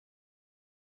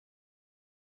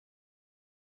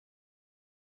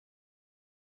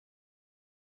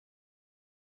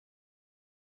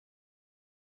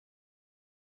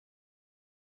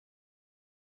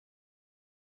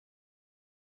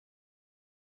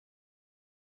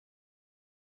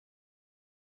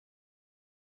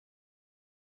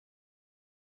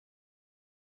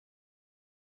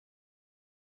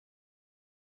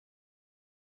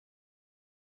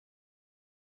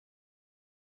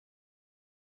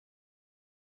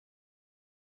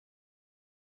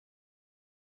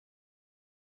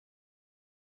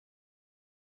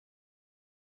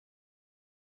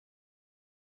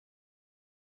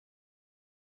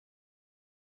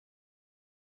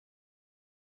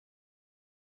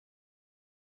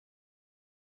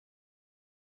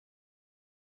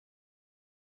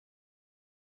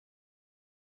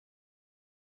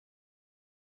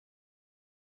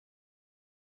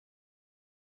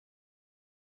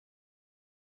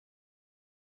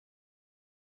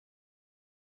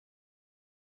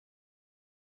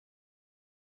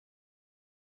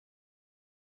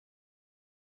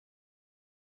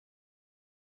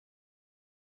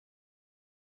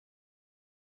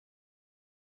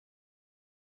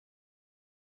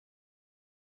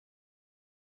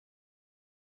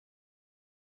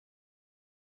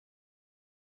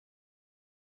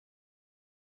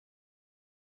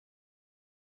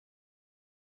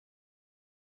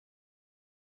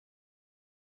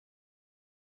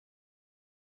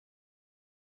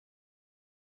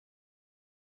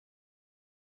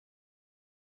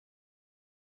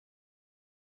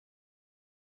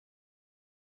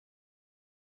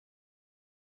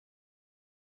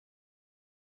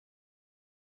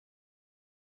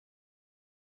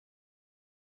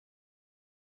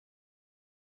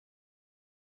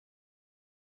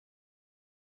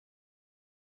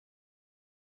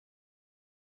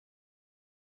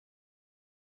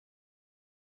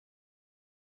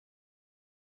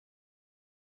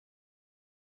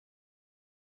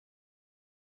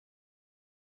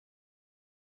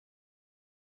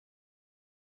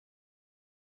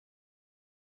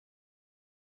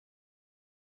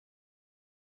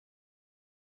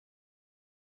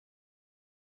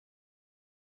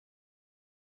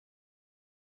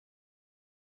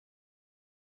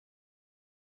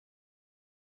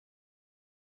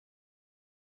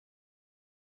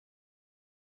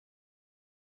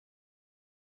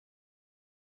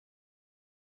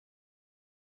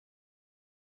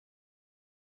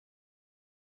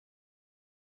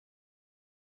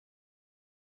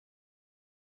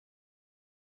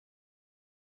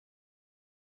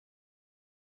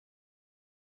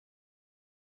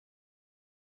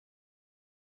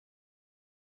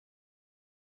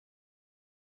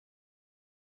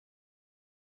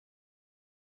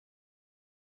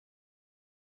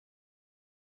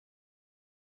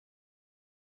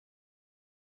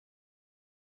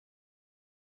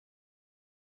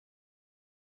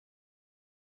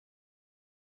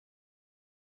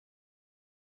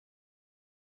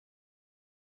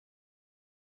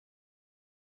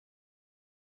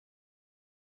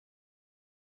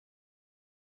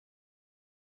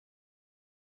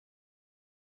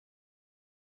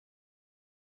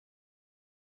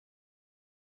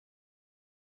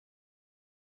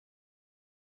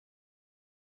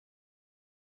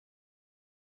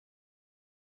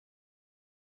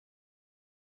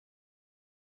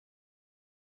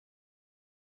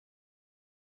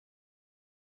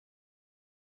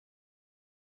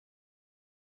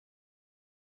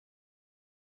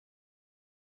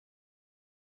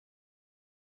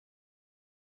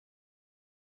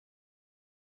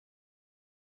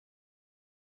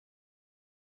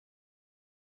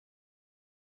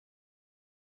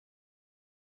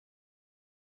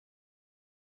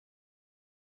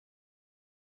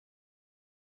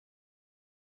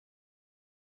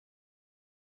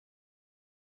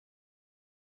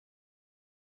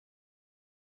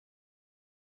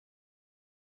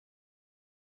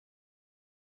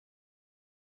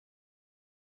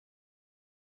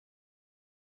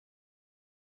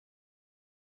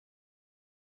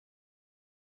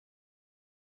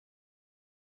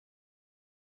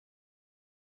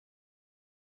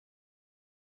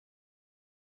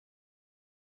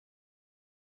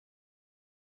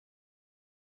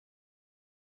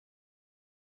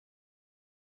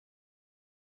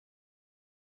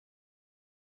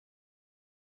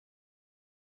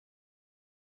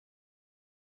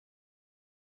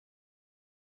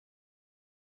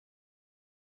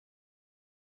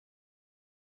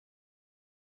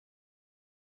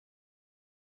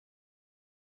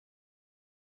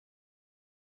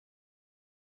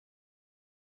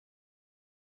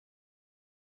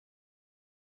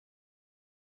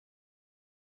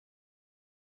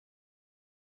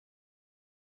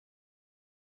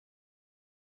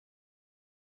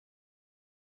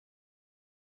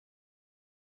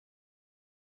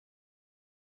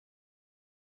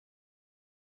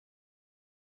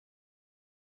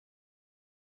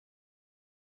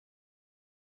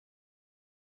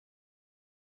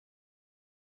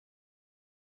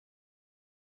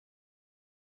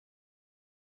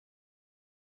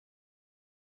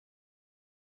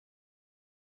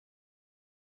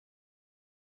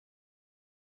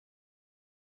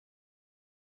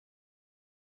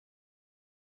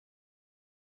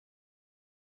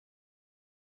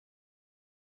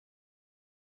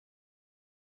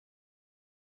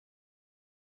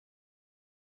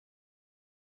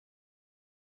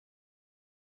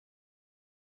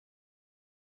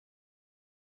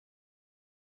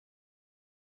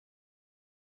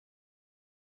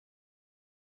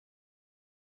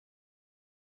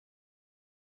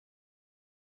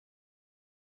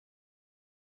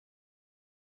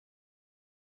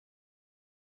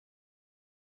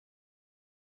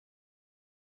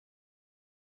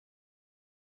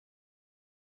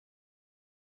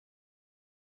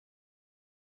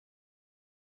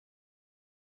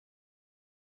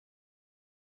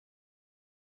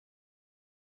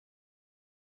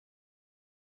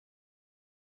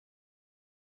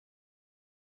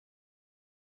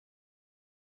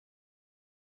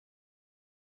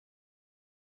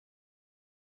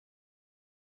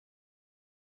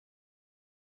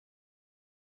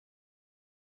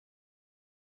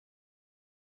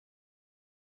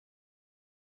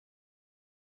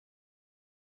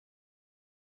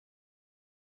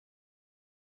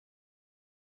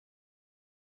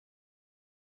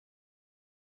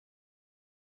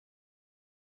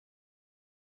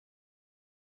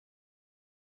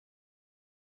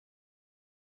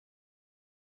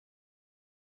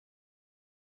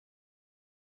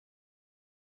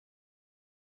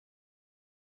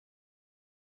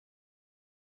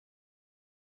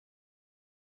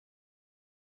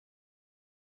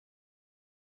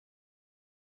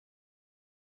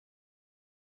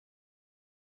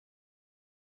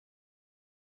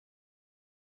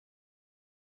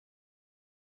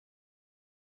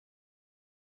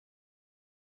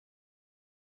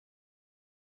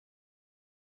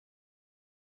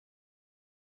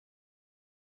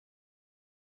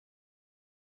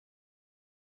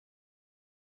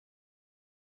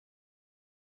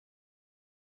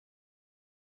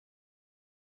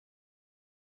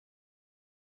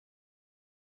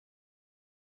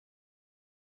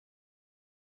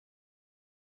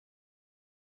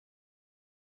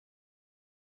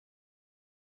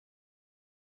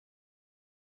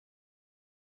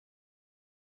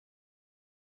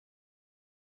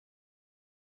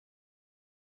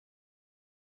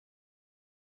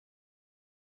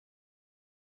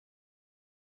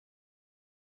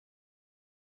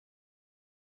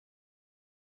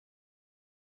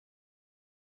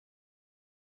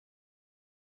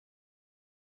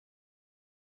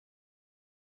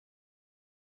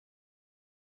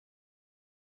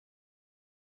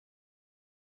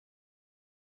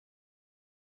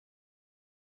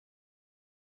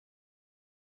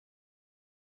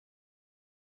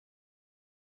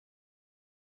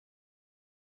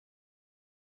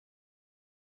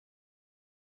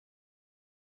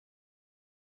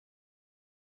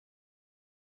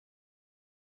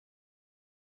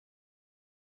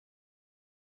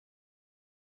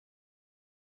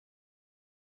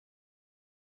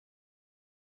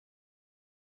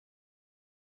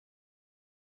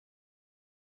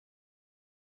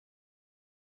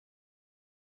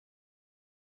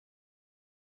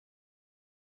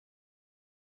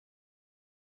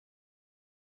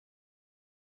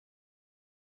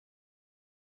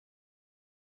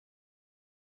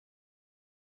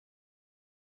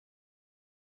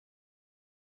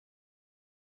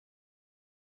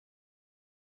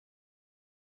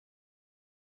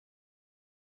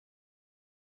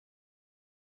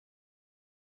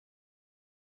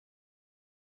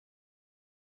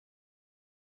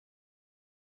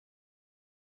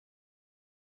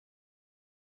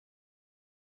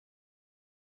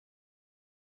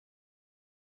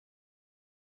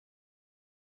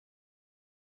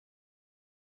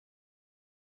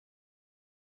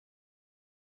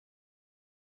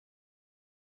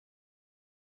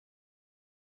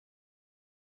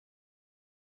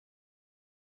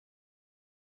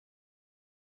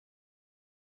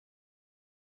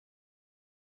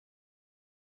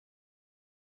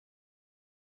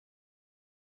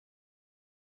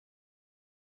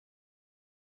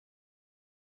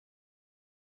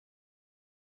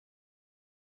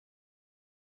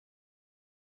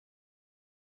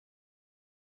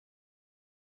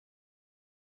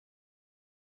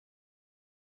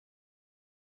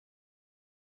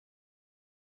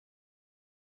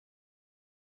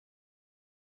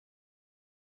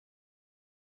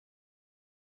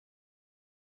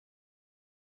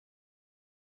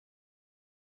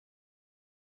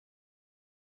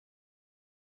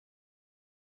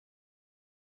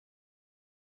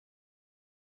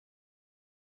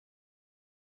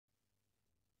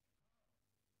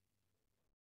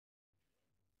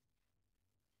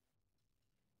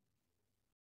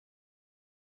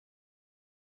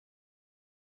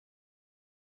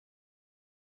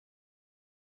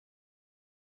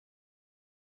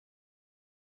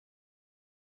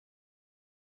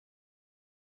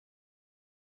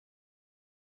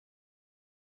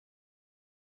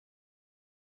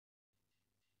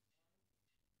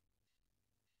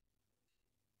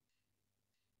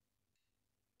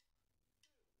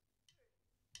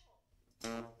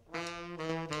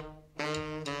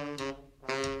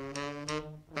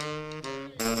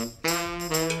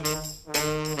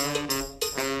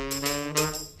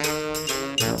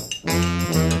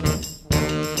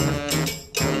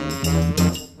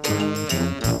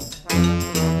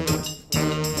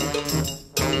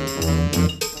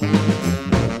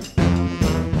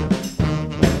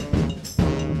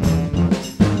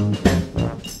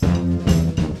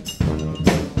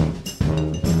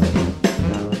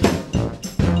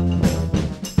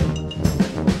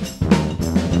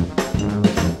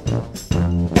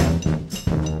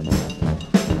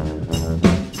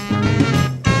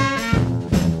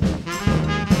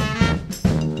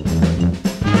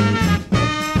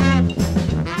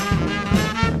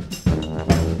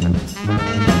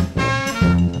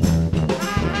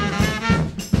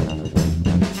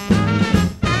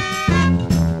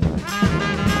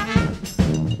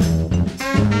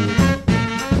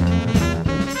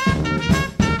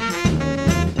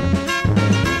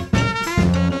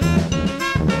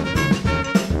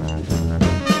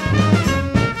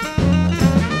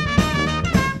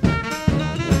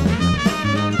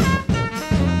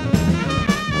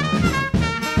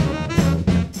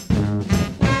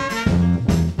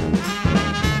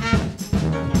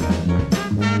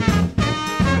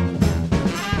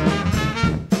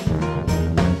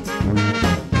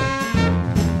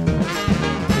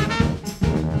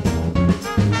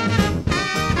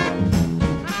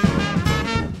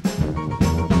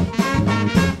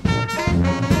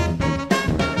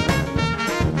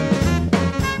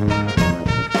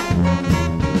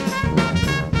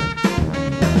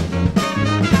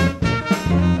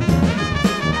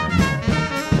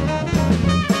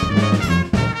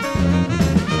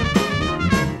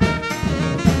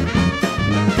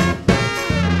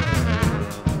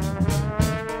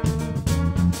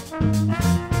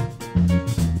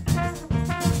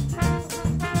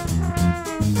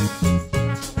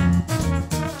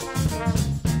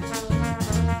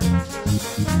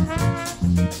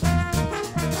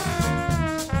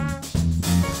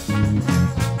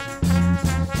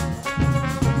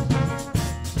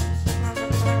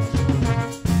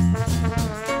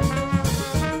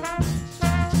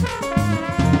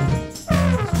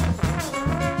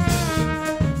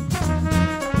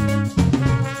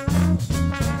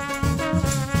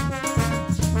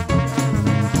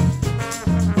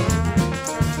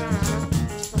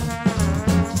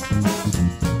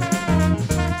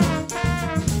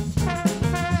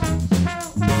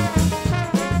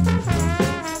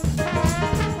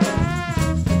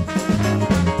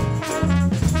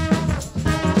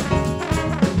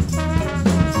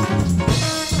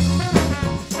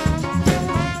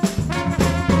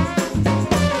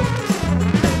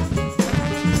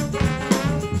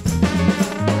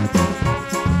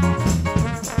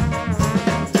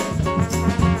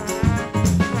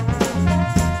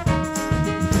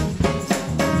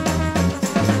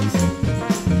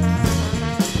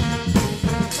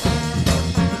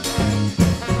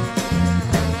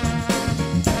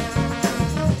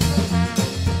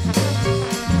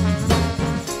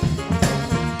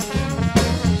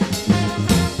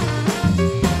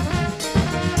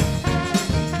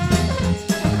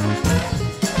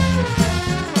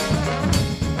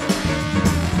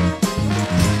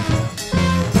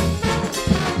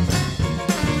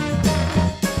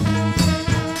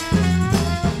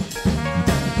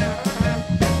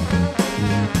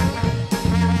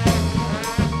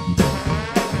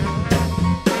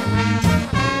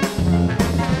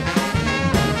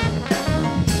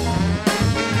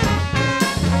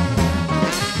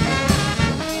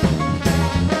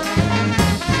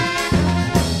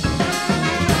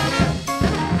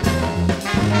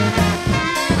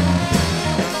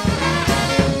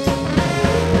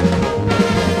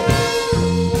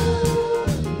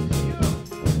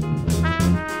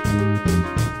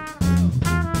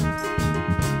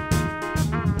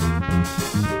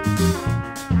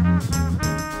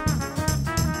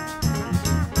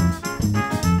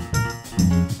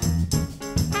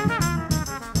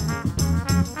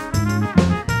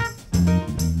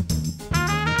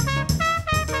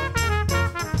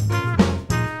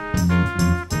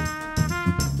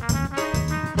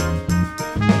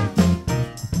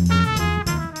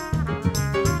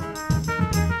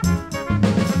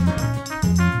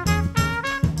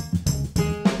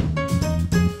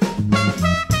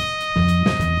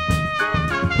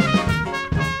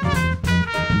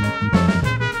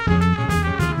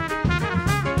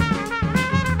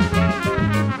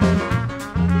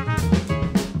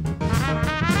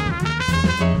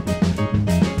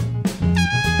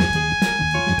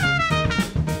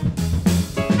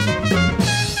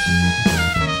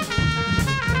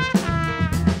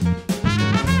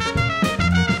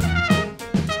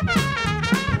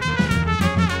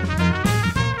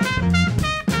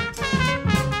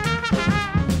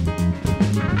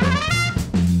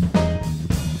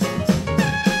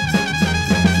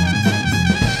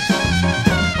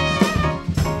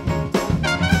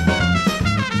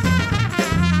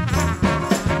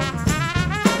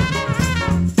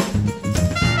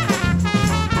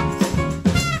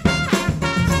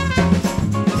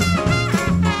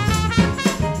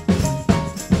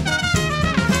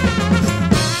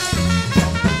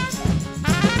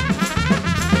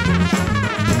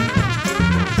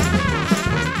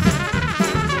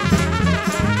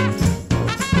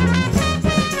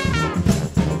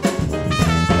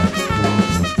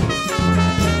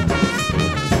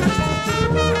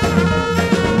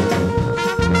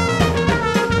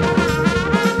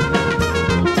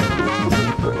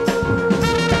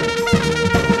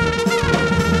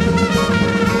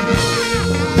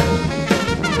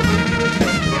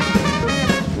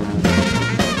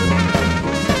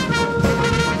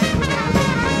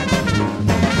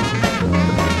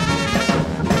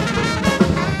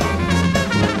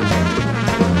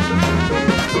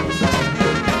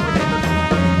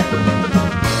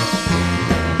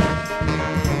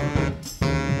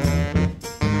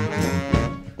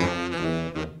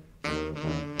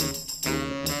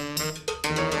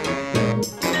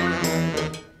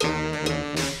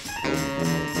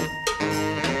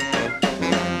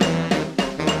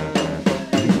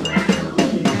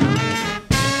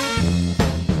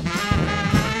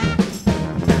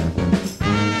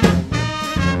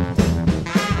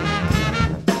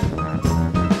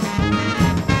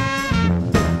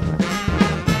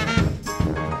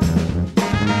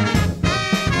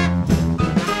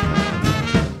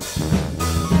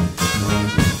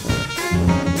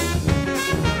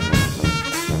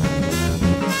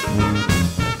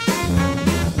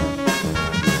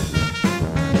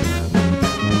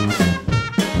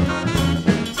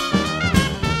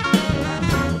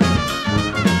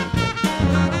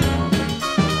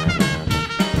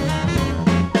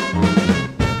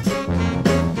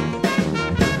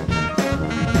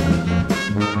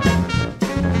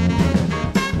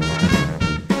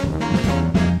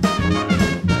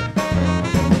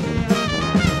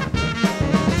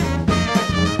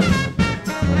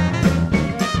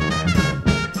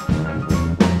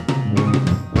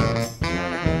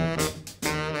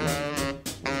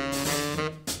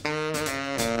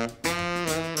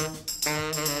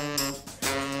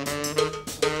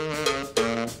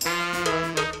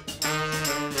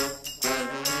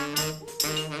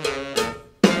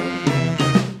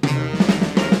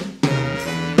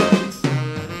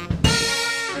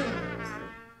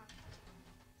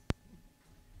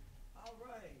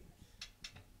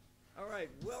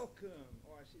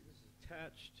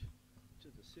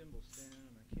cymbal stand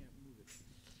and I can't move it.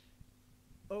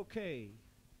 Okay,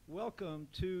 welcome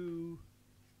to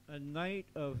a night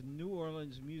of New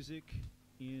Orleans music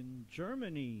in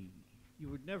Germany. You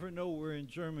would never know we're in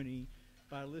Germany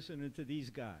by listening to these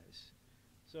guys.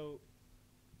 So,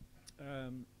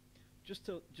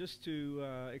 just to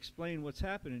explain what's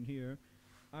happening here,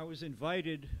 I was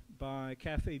invited by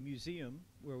Cafe Museum,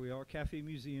 where we are, Cafe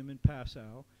Museum in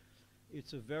Passau.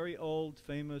 It's a very old,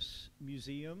 famous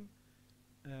museum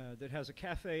that has a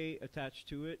cafe attached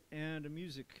to it and a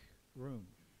music room.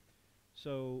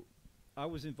 So I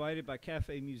was invited by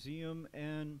Cafe Museum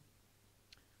and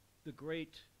the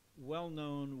great,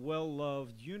 well-known,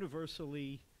 well-loved,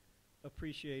 universally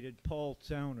appreciated Paul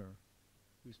Zauner,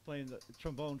 who's playing the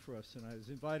trombone for us tonight. I was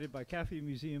invited by Cafe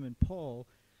Museum and Paul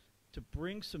to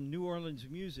bring some New Orleans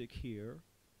music here,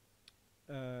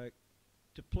 to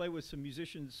play with some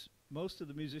musicians. Most of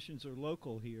the musicians are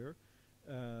local here.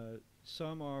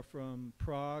 Some are from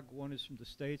Prague, one is from the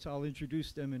States. I'll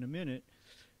introduce them in a minute.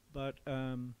 But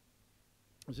I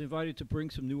was invited to bring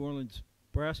some New Orleans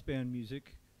brass band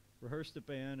music, rehearse the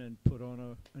band, and put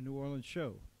on a New Orleans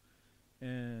show.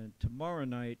 And tomorrow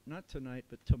night, not tonight,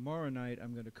 but tomorrow night,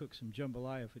 I'm going to cook some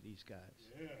jambalaya for these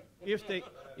guys. Yeah.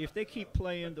 If they keep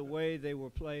playing the way they were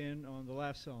playing on the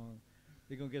last song,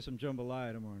 they're going to get some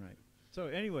jambalaya tomorrow night. So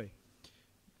anyway,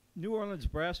 New Orleans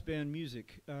brass band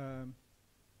music.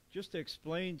 Just to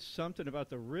explain something about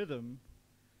the rhythm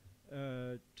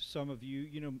to some of you,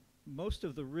 you know, most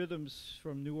of the rhythms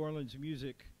from New Orleans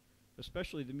music,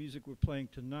 especially the music we're playing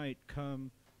tonight, come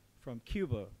from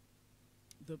Cuba.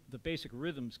 The basic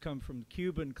rhythms come from the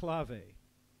Cuban clave.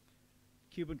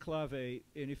 Cuban clave, and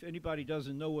if anybody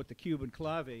doesn't know what the Cuban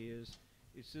clave is,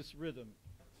 it's this rhythm.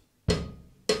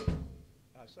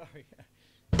 Sorry.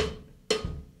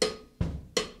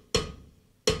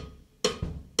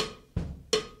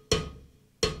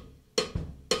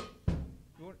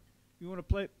 You want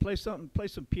to play something, play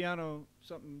some piano,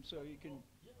 something, so you can,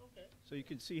 yeah, okay. So you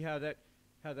can see how that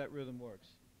rhythm works.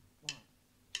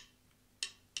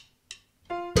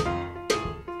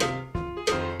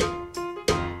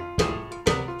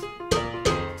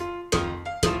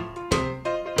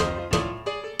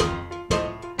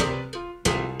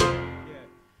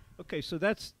 Okay, so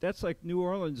that's like New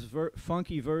Orleans'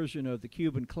 funky version of the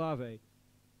Cuban clave,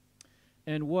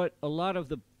 and what a lot of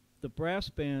the brass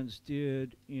bands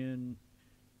did in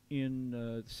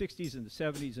the 60s and the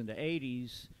 70s and the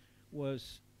 80s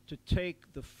was to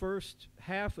take the first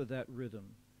half of that rhythm,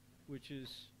 which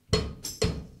is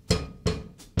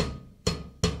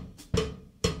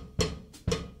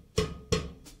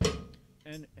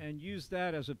and use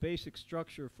that as a basic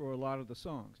structure for a lot of the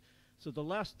songs. So the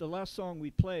last song we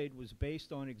played was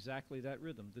based on exactly that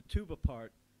rhythm. The tuba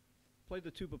part, play the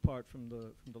tuba part from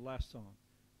the last song.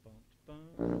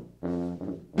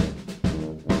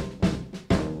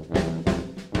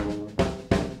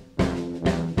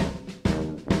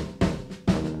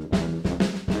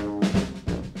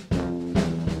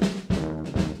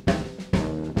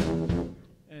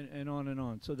 And on and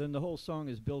on. So then the whole song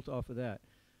is built off of that.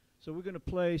 So we're going to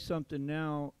play something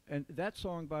now, and that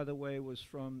song, by the way, was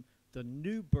from the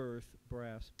New Birth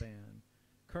Brass Band,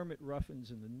 Kermit Ruffins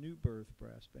and the New Birth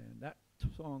Brass Band. That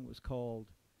song was called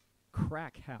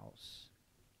Crack House,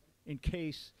 in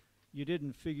case you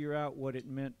didn't figure out what it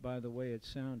meant by the way it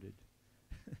sounded.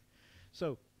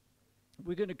 So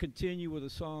we're going to continue with a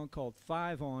song called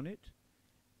Five on It,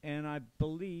 and I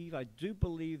do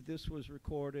believe this was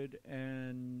recorded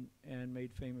and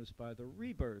made famous by the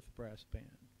Rebirth Brass Band.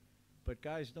 But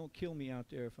guys, don't kill me out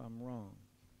there if I'm wrong.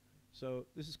 So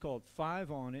this is called Five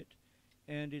on It,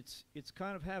 and it's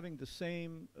kind of having the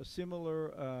same, a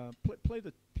similar, play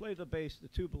the bass, the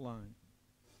tuba line.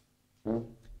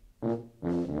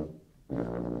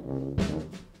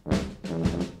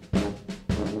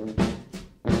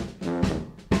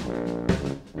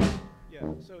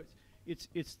 Yeah, so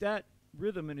it's that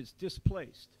rhythm and it's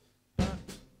displaced.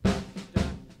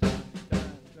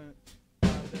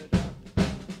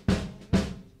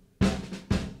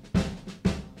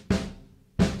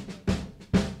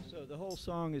 So the whole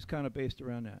song is kind of based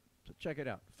around that. So check it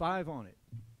out. Five on It.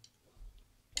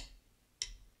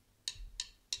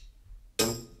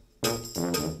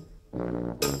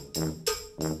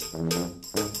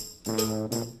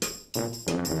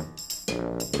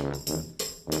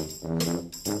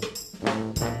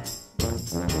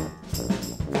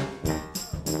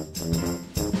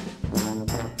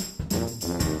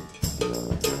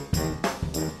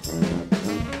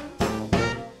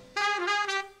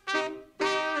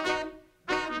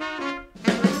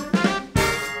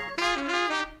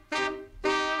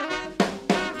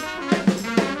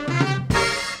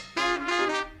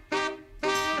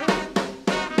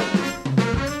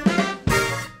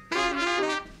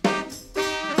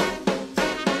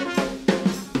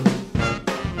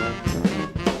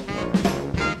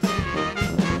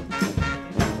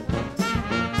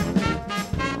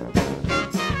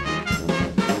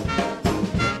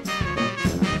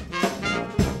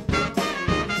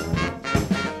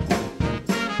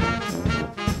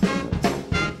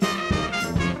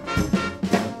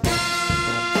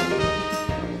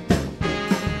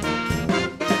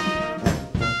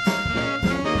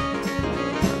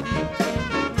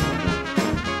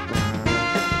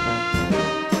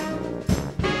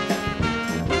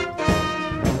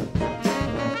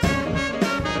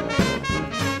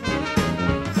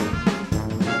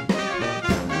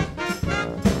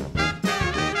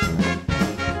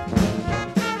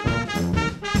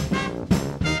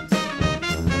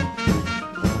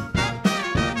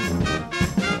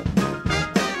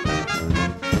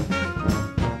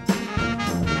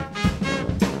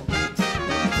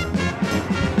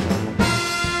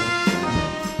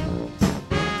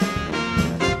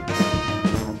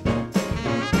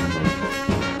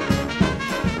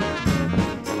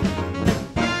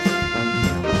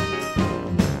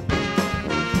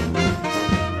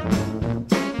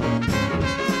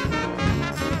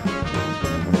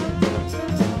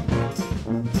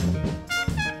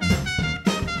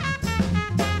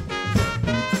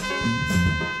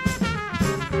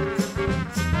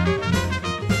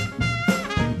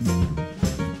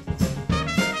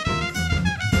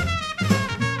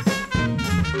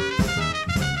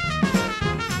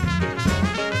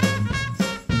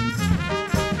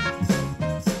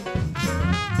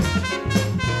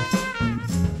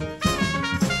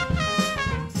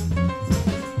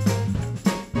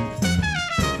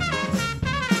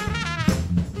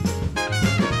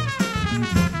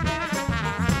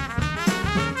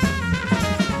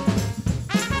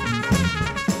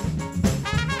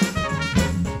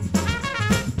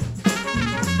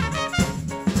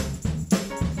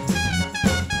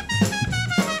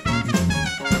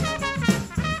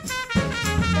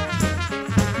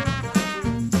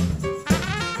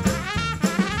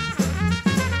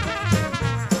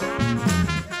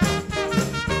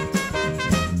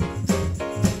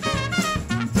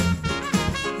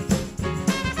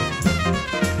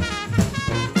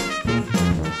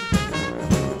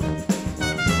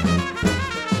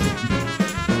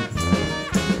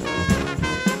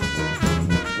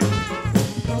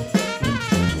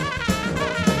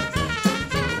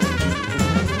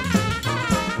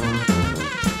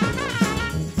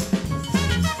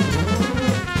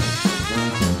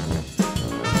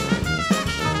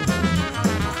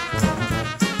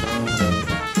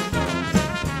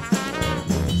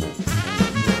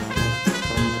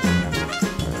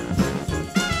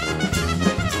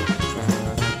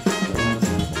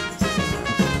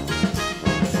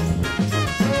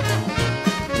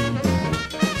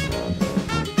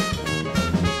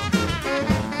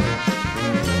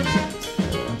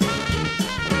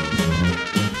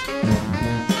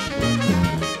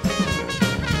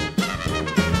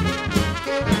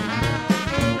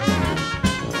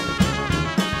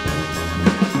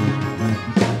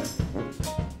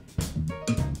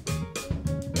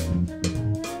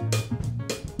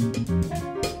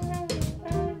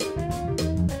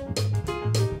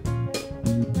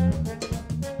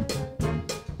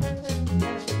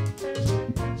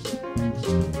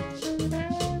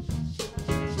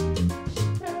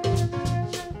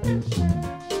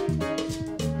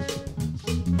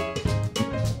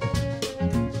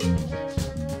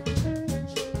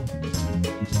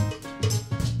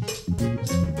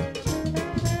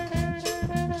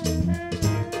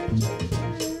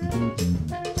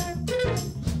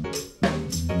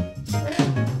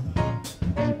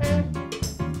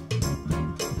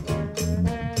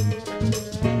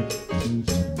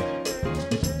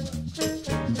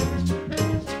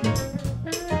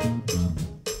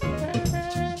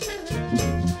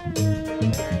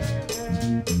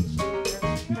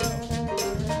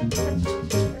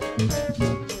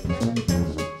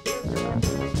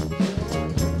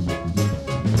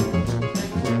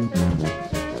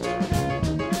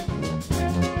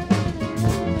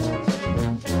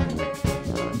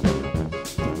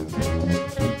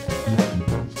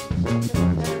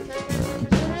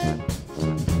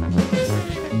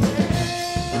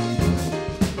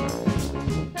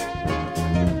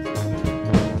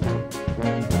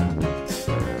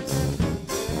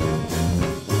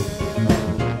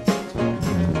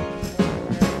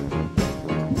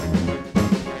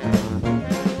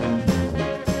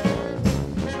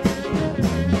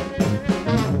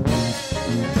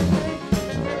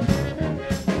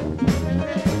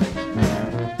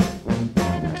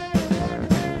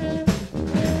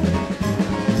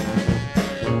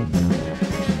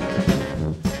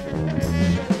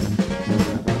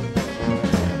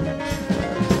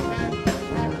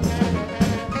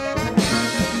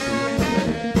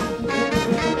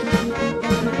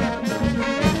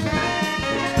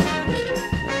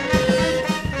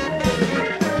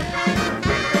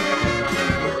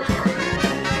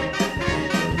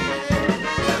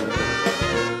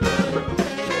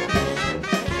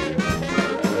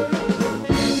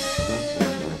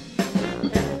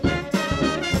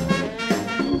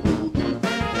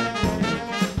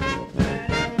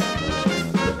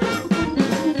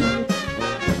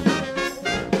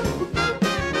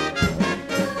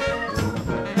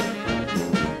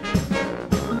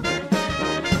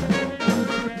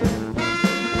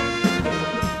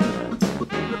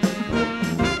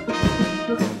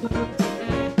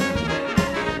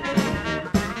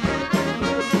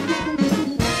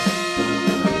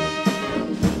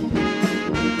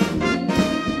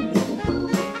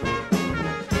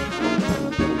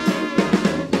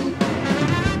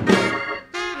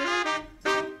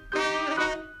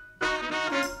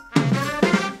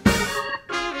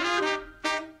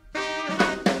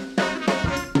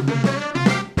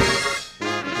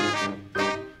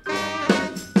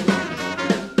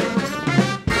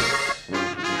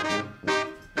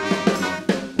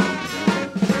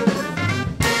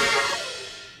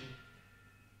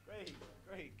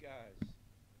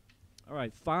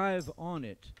 right, 5 on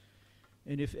it.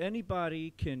 And if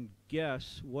anybody can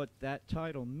guess what that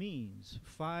title means,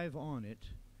 5 on it,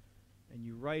 and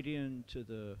you write in to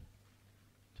the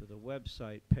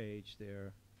website page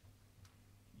there,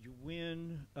 you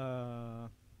win a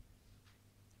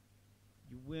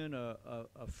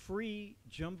free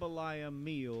jambalaya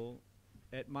meal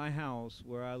at my house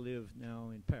where I live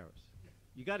now in Paris.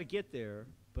 You got to get there,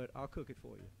 but I'll cook it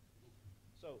for you.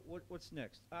 So what's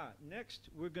next? Next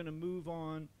we're going to move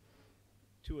on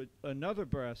to another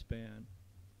brass band,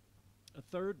 a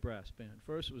third brass band.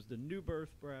 First was the New Birth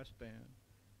Brass Band.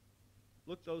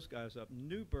 Look those guys up.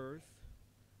 New Birth,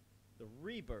 the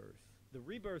Rebirth. The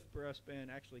Rebirth Brass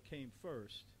Band actually came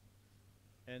first,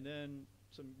 and then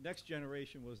some next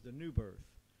generation was the New Birth.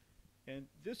 And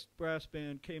this brass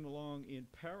band came along in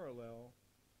parallel,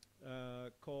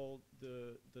 called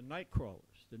the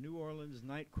Nightcrawlers, the New Orleans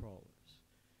Nightcrawlers.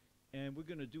 And we're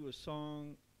going to do a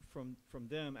song from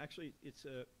them. Actually, it's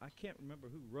I can't remember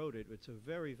who wrote it. It's a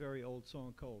very, very old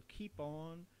song called Keep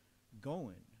On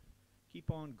Going.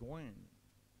 Keep on going,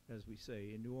 as we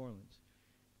say in New Orleans.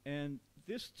 And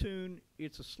this tune,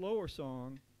 it's a slower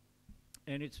song,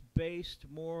 and it's based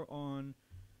more on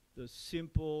the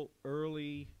simple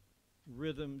early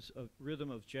rhythm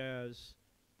of jazz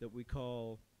that we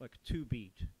call like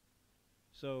 2-beat.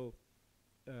 So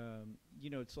you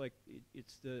know, it's like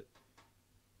it's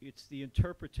the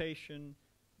interpretation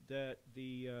that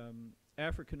the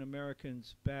African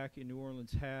Americans back in New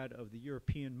Orleans had of the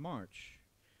European march.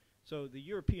 So the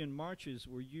European marches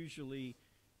were usually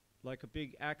like a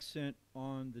big accent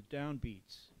on the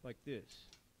downbeats, like this.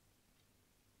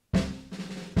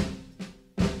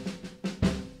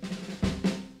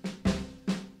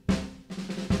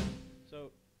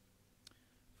 So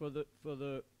for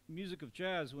the music of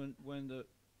jazz, when the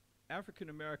African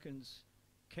Americans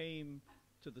came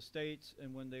to the States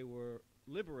and when they were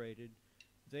liberated,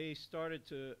 they started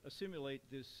to assimilate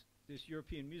this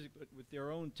European music, but with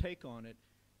their own take on it,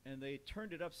 and they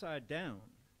turned it upside down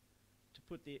to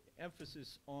put the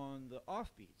emphasis on the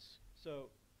offbeats. So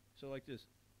like this.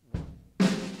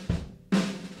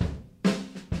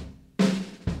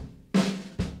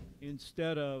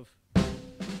 Instead of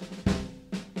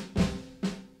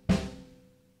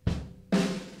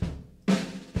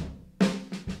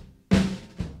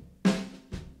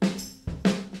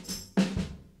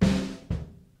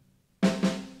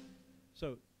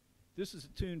so this is a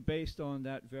tune based on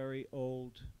that very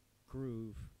old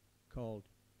groove called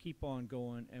Keep On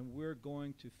Going, and we're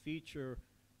going to feature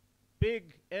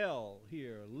Big L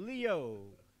here, Leo.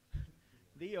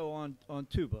 Leo on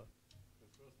tuba.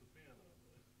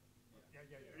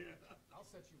 I'll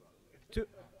set you up.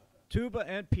 Tuba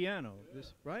and piano,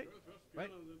 this right? Right?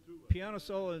 Piano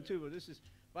solo and tuba. This is,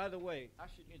 by the way, I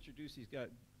should introduce these guys.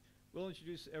 We'll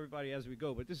introduce everybody as we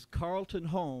go, but this is Carlton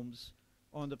Holmes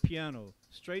on the piano,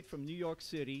 straight from New York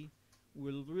City.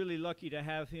 We're really lucky to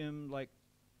have him like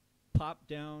pop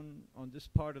down on this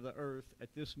part of the earth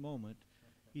at this moment.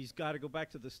 He's got to go back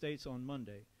to the States on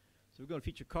Monday. So we're going to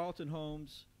feature Carlton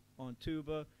Holmes on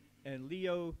tuba and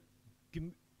Leo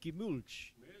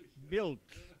Gmelch. Gmelch.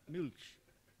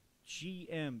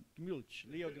 G-M. Gmelch.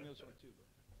 Leo Gmelch on tuba.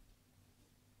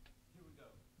 Here we go.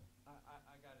 I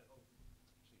got it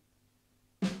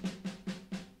open.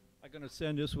 I'm going to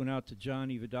send this one out to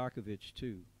Johnny Vidakovich,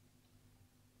 too.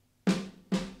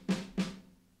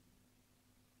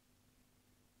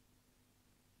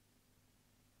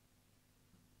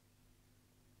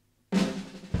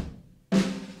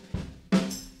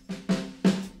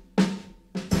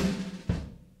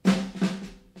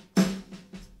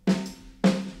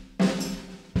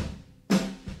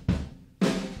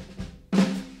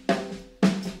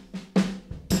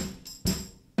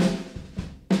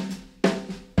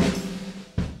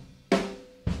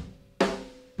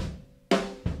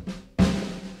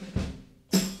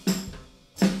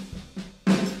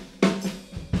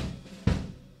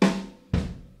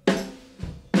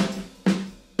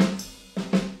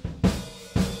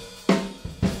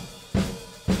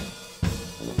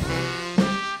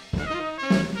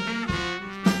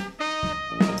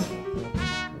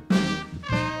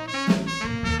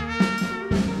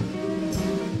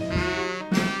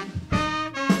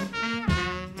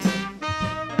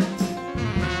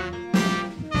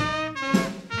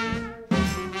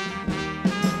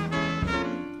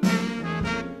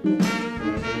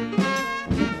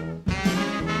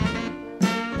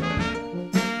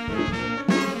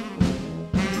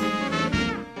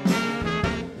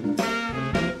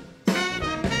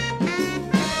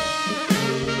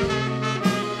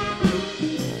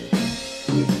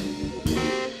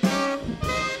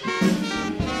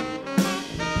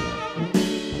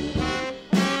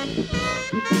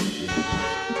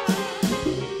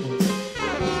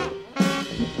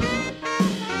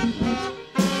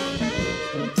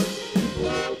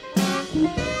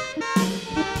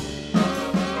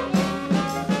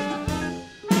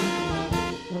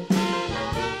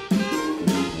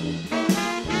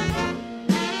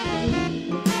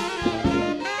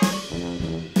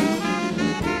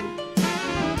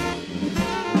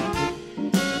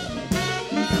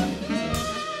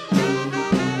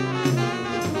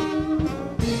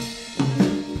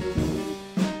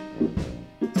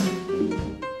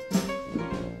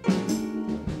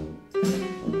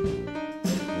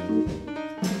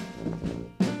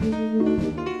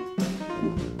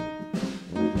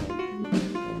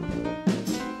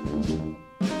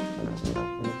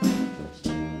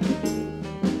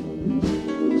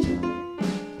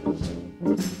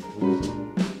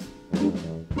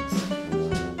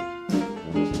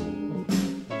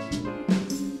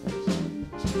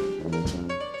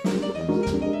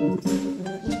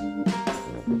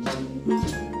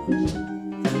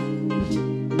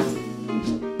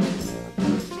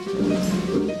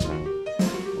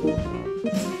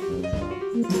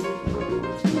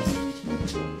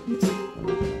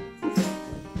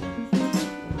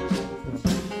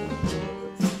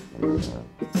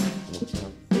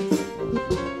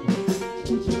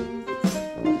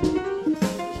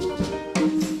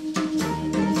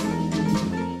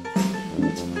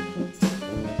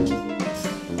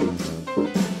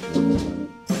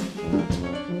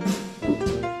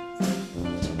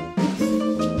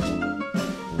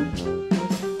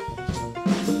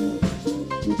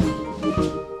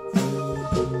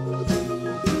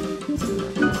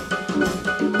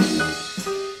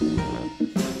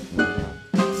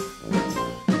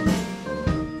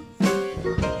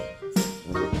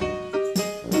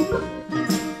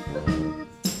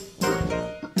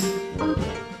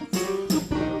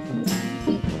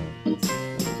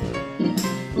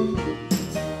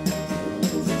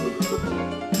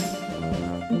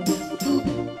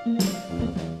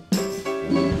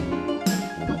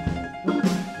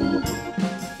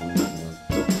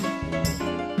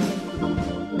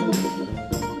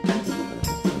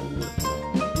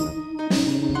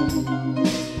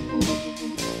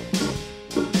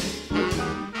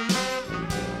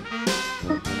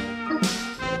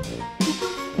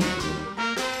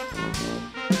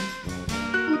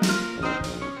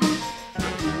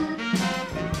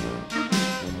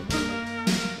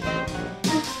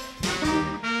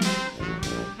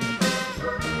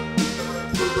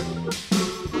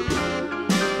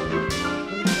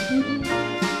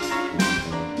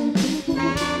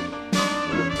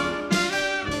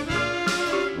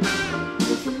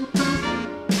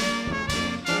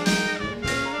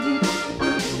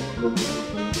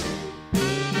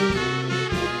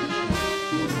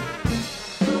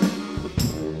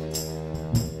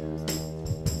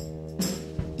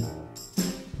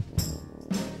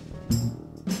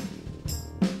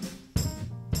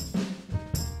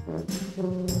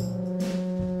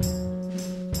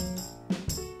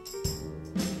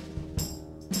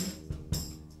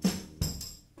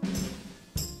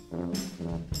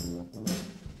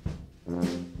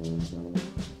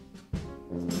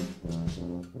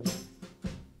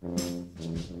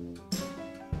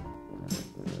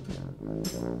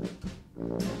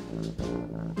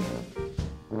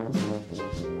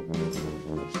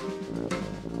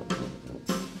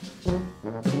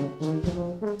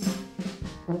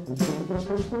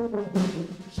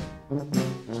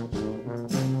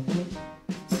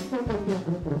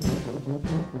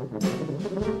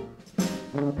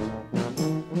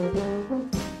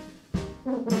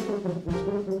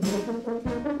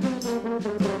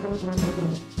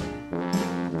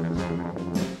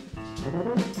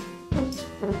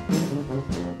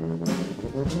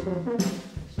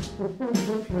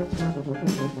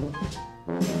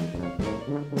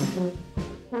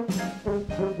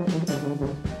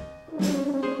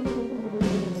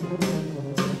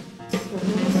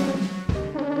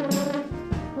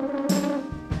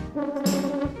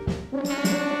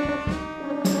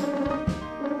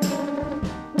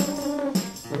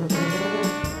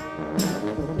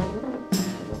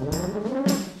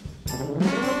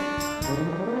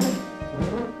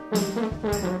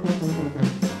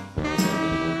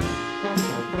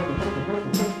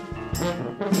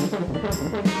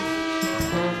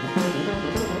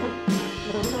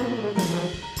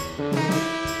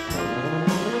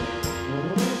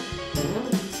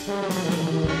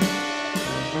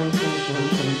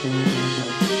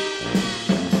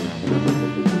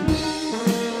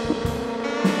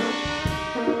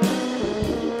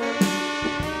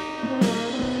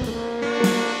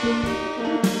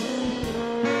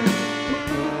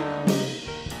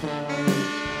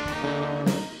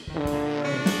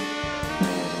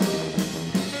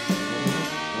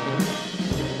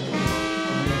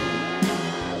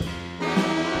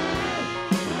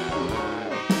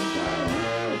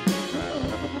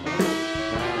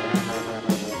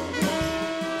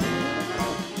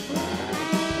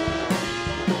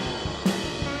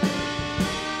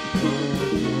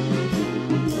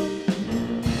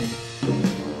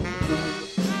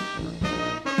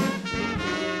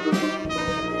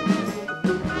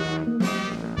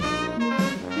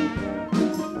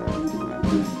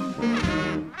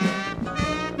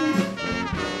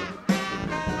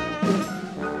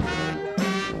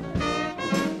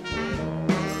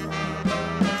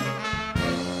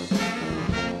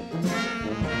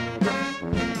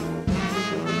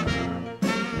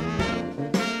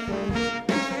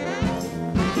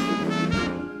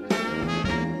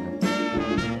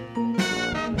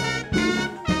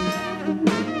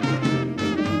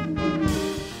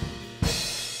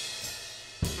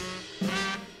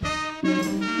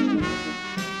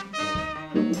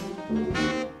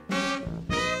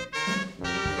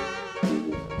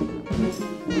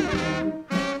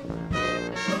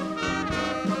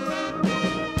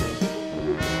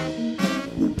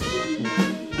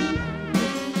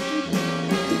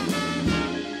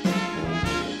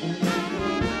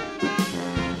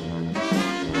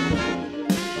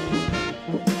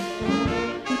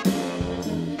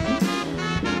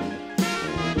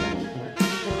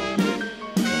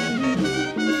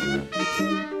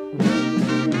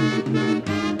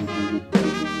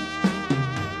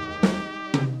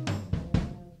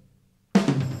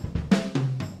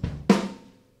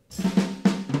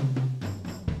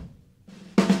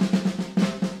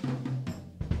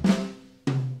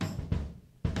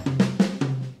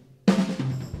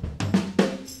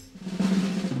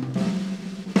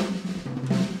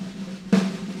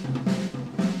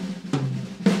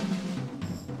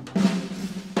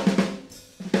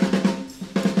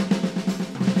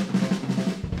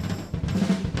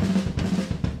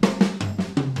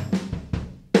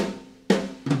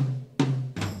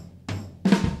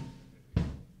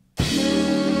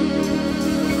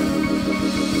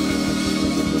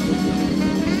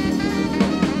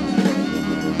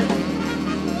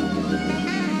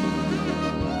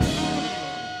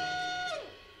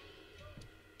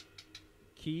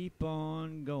 Keep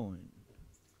on going.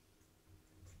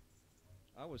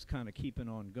 I was kind of keeping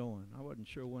on going. I wasn't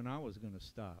sure when I was going to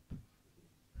stop.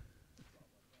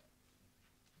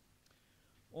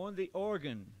 On the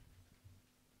organ,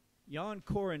 Jan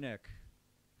Korinek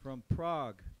from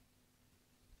Prague,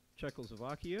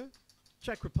 Czechoslovakia,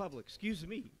 Czech Republic, excuse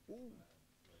me. Ooh.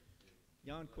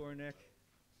 Jan Korinek.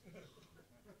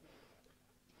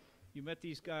 You met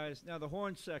these guys. Now the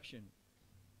horn section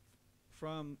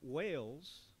from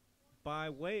Wales by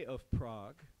way of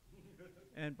Prague.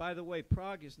 And by the way,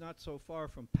 Prague is not so far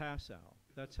from Passau.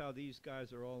 That's how these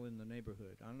guys are all in the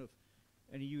neighborhood. I don't know if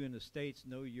any of you in the States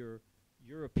know your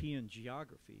European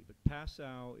geography, but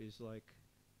Passau is like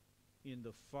in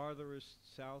the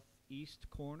farthest southeast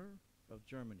corner of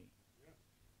Germany. Yeah.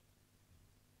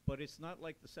 But it's not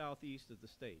like the southeast of the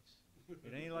States.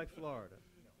 It ain't like Florida.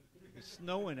 It's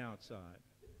snowing outside.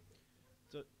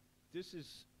 So this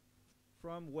is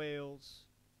from Wales,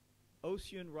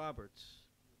 Osian Roberts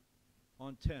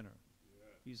on tenor. Yeah.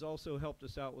 He's also helped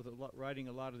us out with writing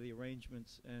a lot of the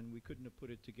arrangements, and we couldn't have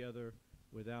put it together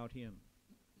without him.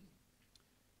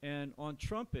 And on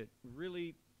trumpet,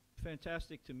 really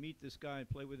fantastic to meet this guy and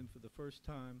play with him for the first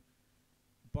time,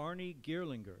 Barney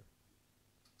Girlinger.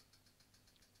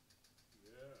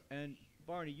 Yeah. And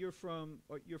Barney, you're from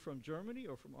Germany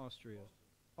or from Austria?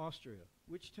 Austria.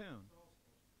 Which town?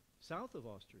 South of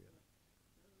Austria.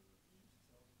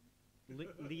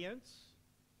 Lienz?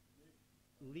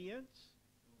 Lienz?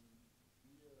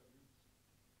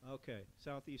 Okay,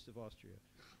 southeast of Austria.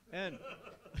 And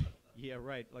yeah,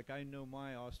 right, like I know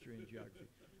my Austrian geography.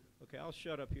 Okay, I'll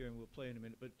shut up here and we'll play in a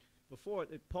minute. But before,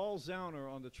 Paul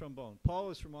Zauner on the trombone.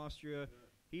 Paul is from Austria.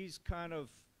 He's kind of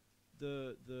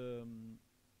the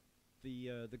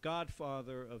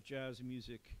godfather of jazz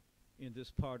music in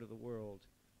this part of the world.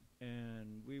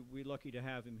 And we're lucky to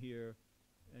have him here.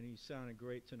 And he sounded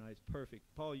great tonight. It's perfect.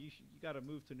 Paul, you got to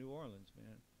move to New Orleans,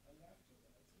 man.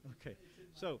 Okay,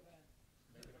 so.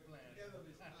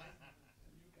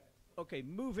 Okay,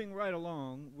 moving right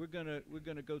along, we're gonna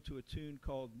go to a tune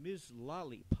called Ms.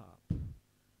 Lollipop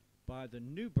by the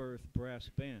New Birth Brass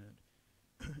Band,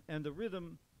 and the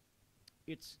rhythm,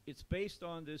 it's based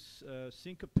on this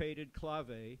syncopated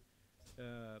clave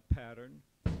pattern.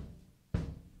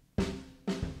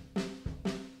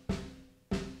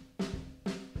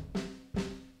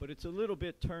 But it's a little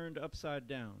bit turned upside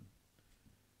down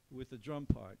with the drum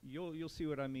part. You'll see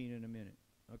what I mean in a minute.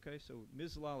 Okay, so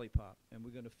Ms. Lollipop, and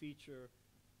we're going to feature.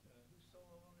 Who's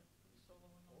soloing on it? Who's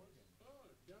soloing on it? Oh,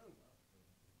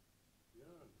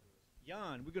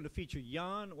 Jan. We're going to feature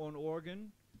Jan on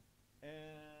organ,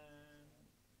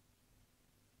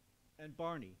 and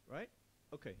Barney, right?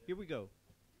 Okay, here we go.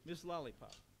 Ms.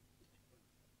 Lollipop.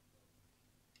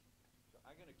 So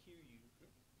I'm going to cue you.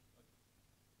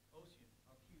 Osian,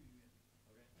 I'll cue you in.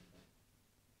 Okay.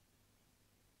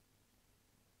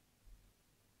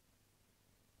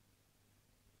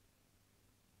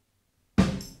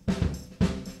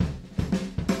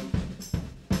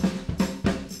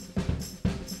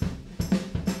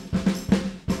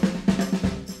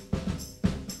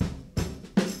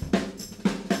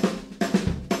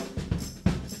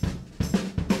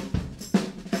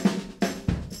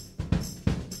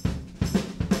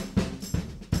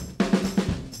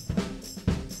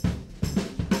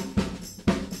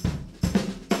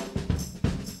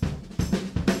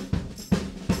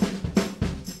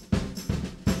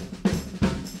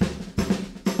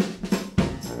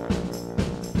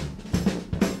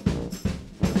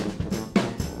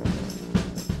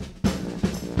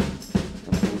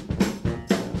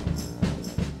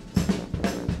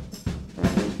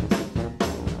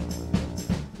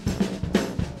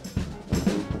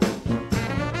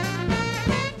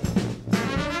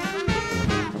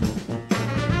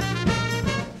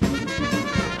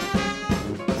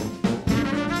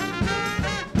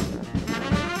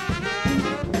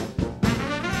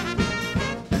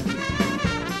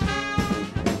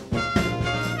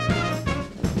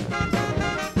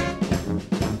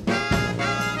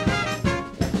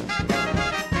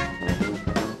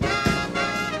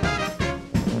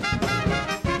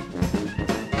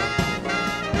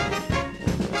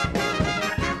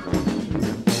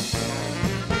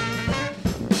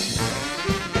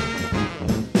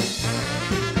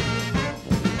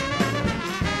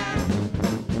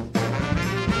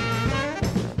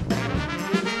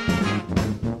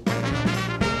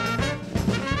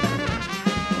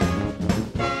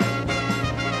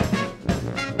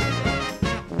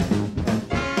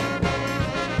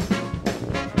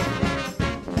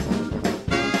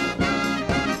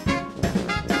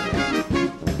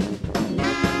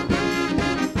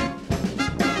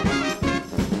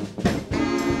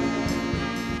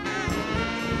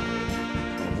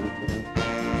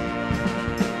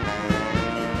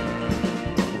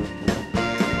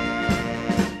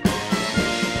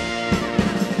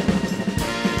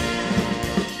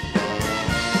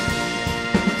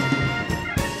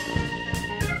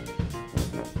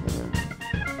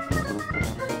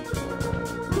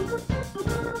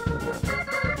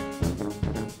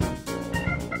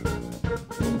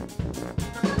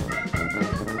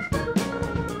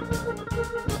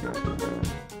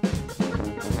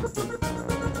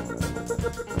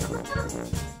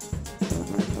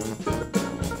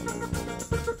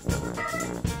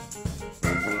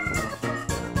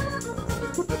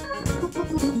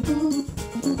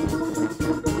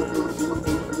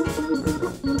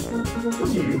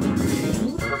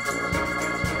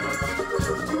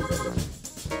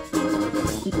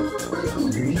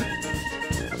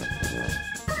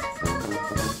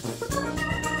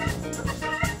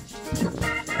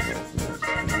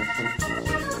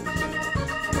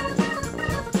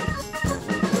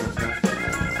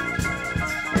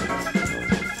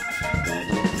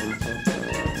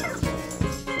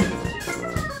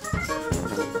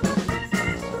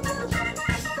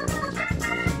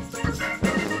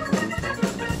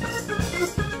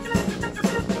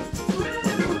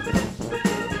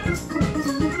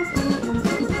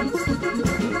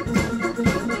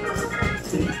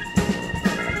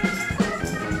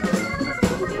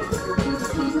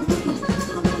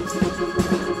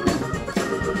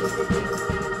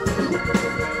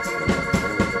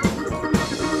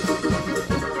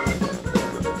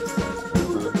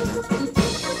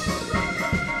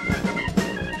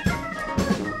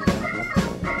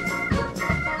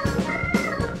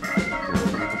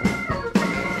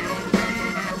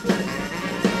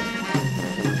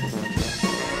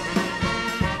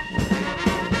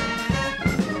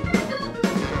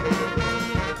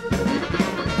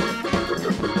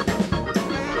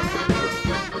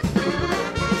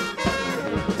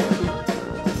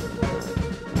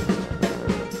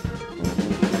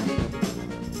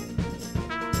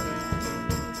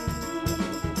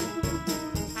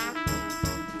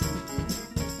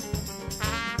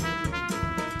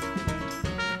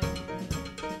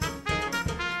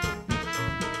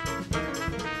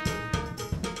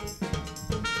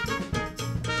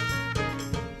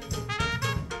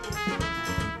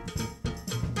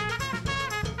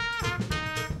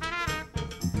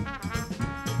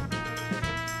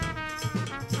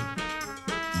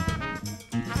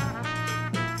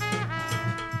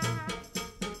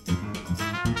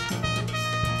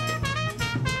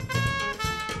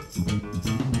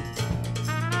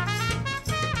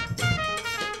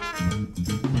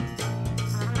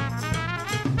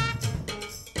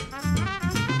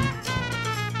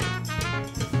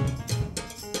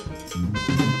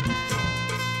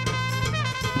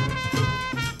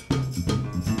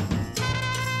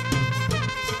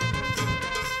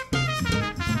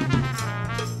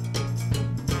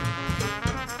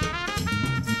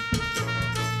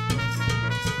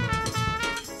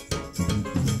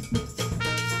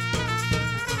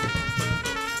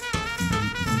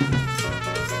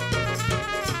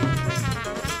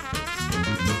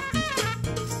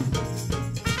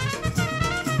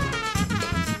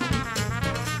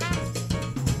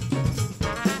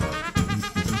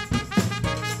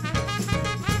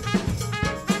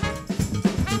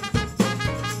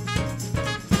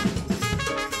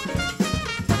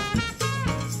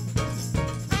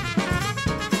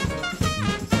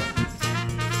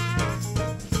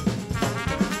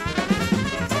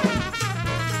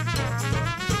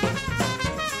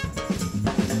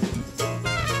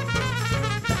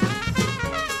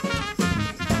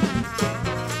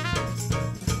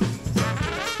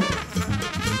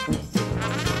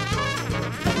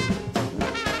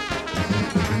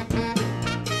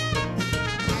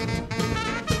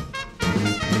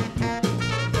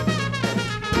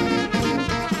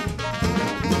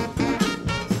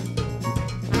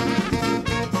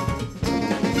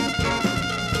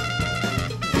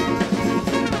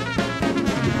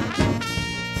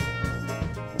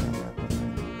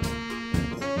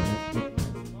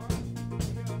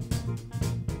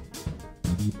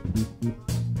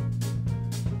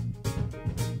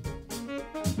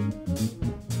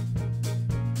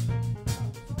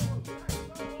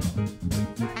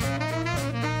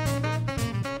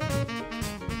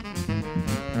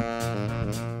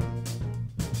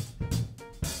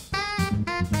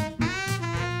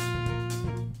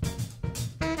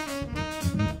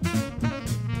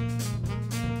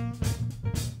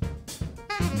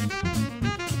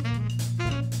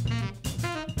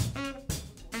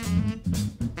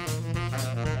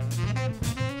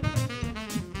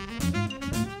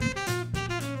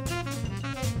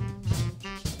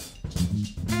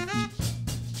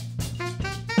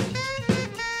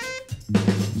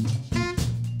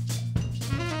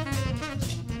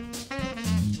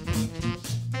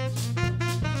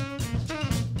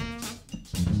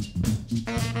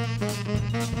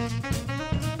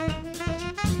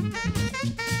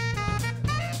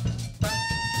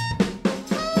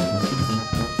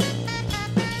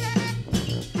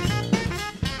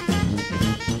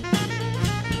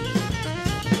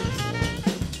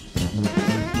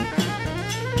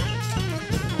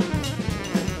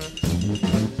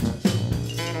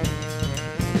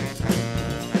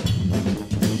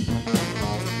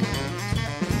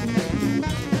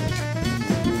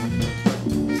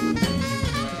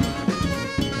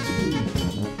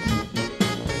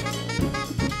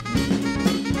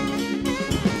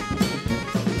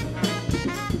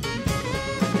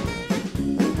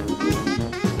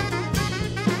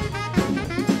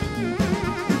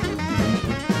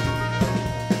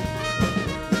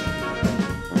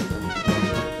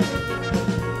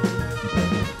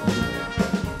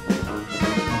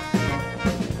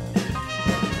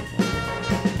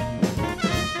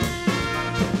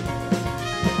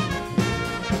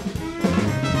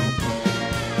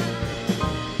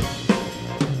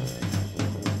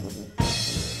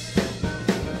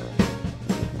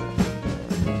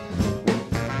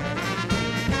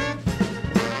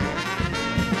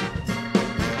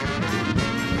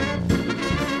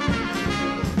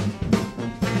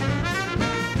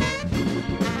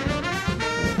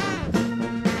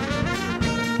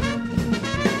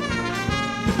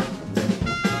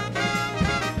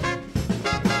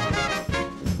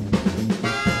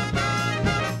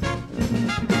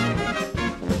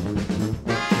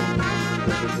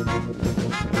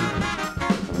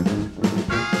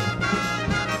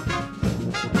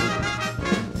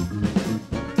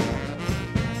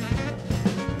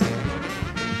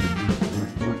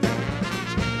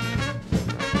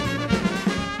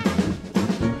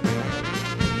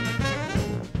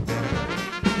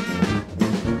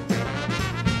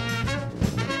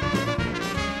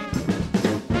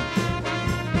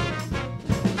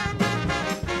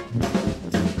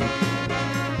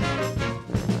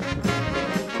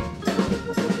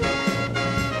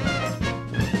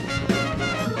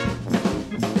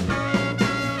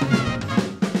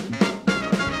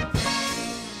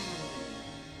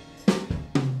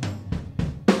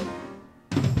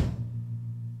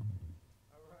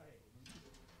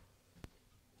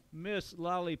 Miss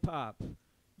Lollipop,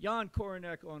 Jan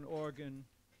Korinek on organ,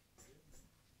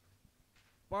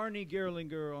 Barney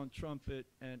Girlinger on trumpet,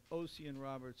 and Osian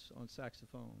Roberts on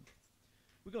saxophone.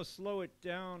 We're going to slow it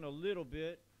down a little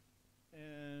bit,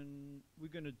 and we're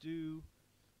going to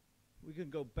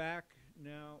go back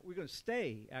now. We're going to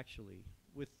stay, actually,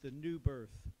 with the New Birth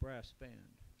Brass Band.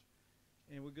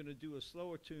 And we're going to do a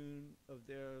slower tune of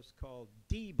theirs called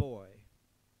D-Boy.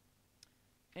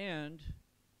 And,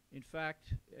 in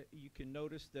fact, you can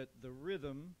notice that the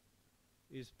rhythm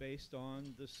is based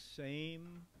on the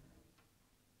same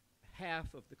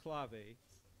half of the clave,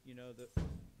 you know,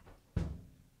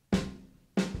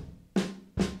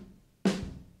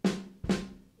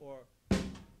 or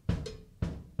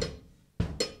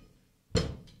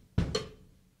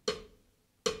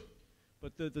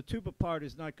but the tuba part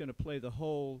is not going to play the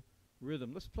whole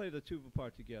rhythm. Let's play the tuba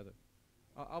part together.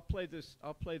 I'll play this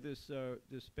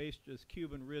bass, this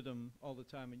Cuban rhythm all the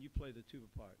time, and you play the tuba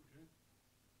part.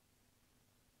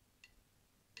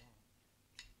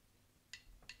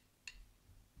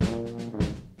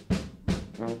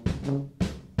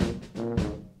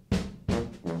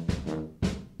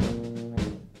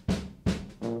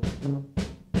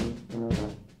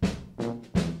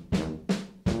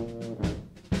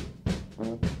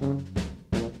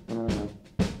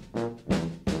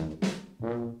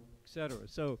 Etc.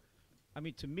 So, I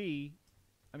mean, to me,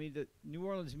 I mean, the New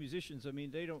Orleans musicians, I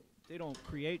mean, they don't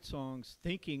create songs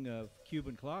thinking of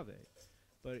Cuban clave,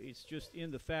 but it's just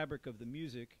in the fabric of the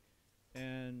music,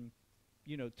 and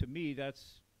you know, to me,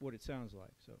 that's what it sounds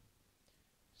like.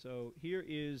 So here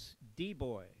is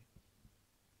D-Boy.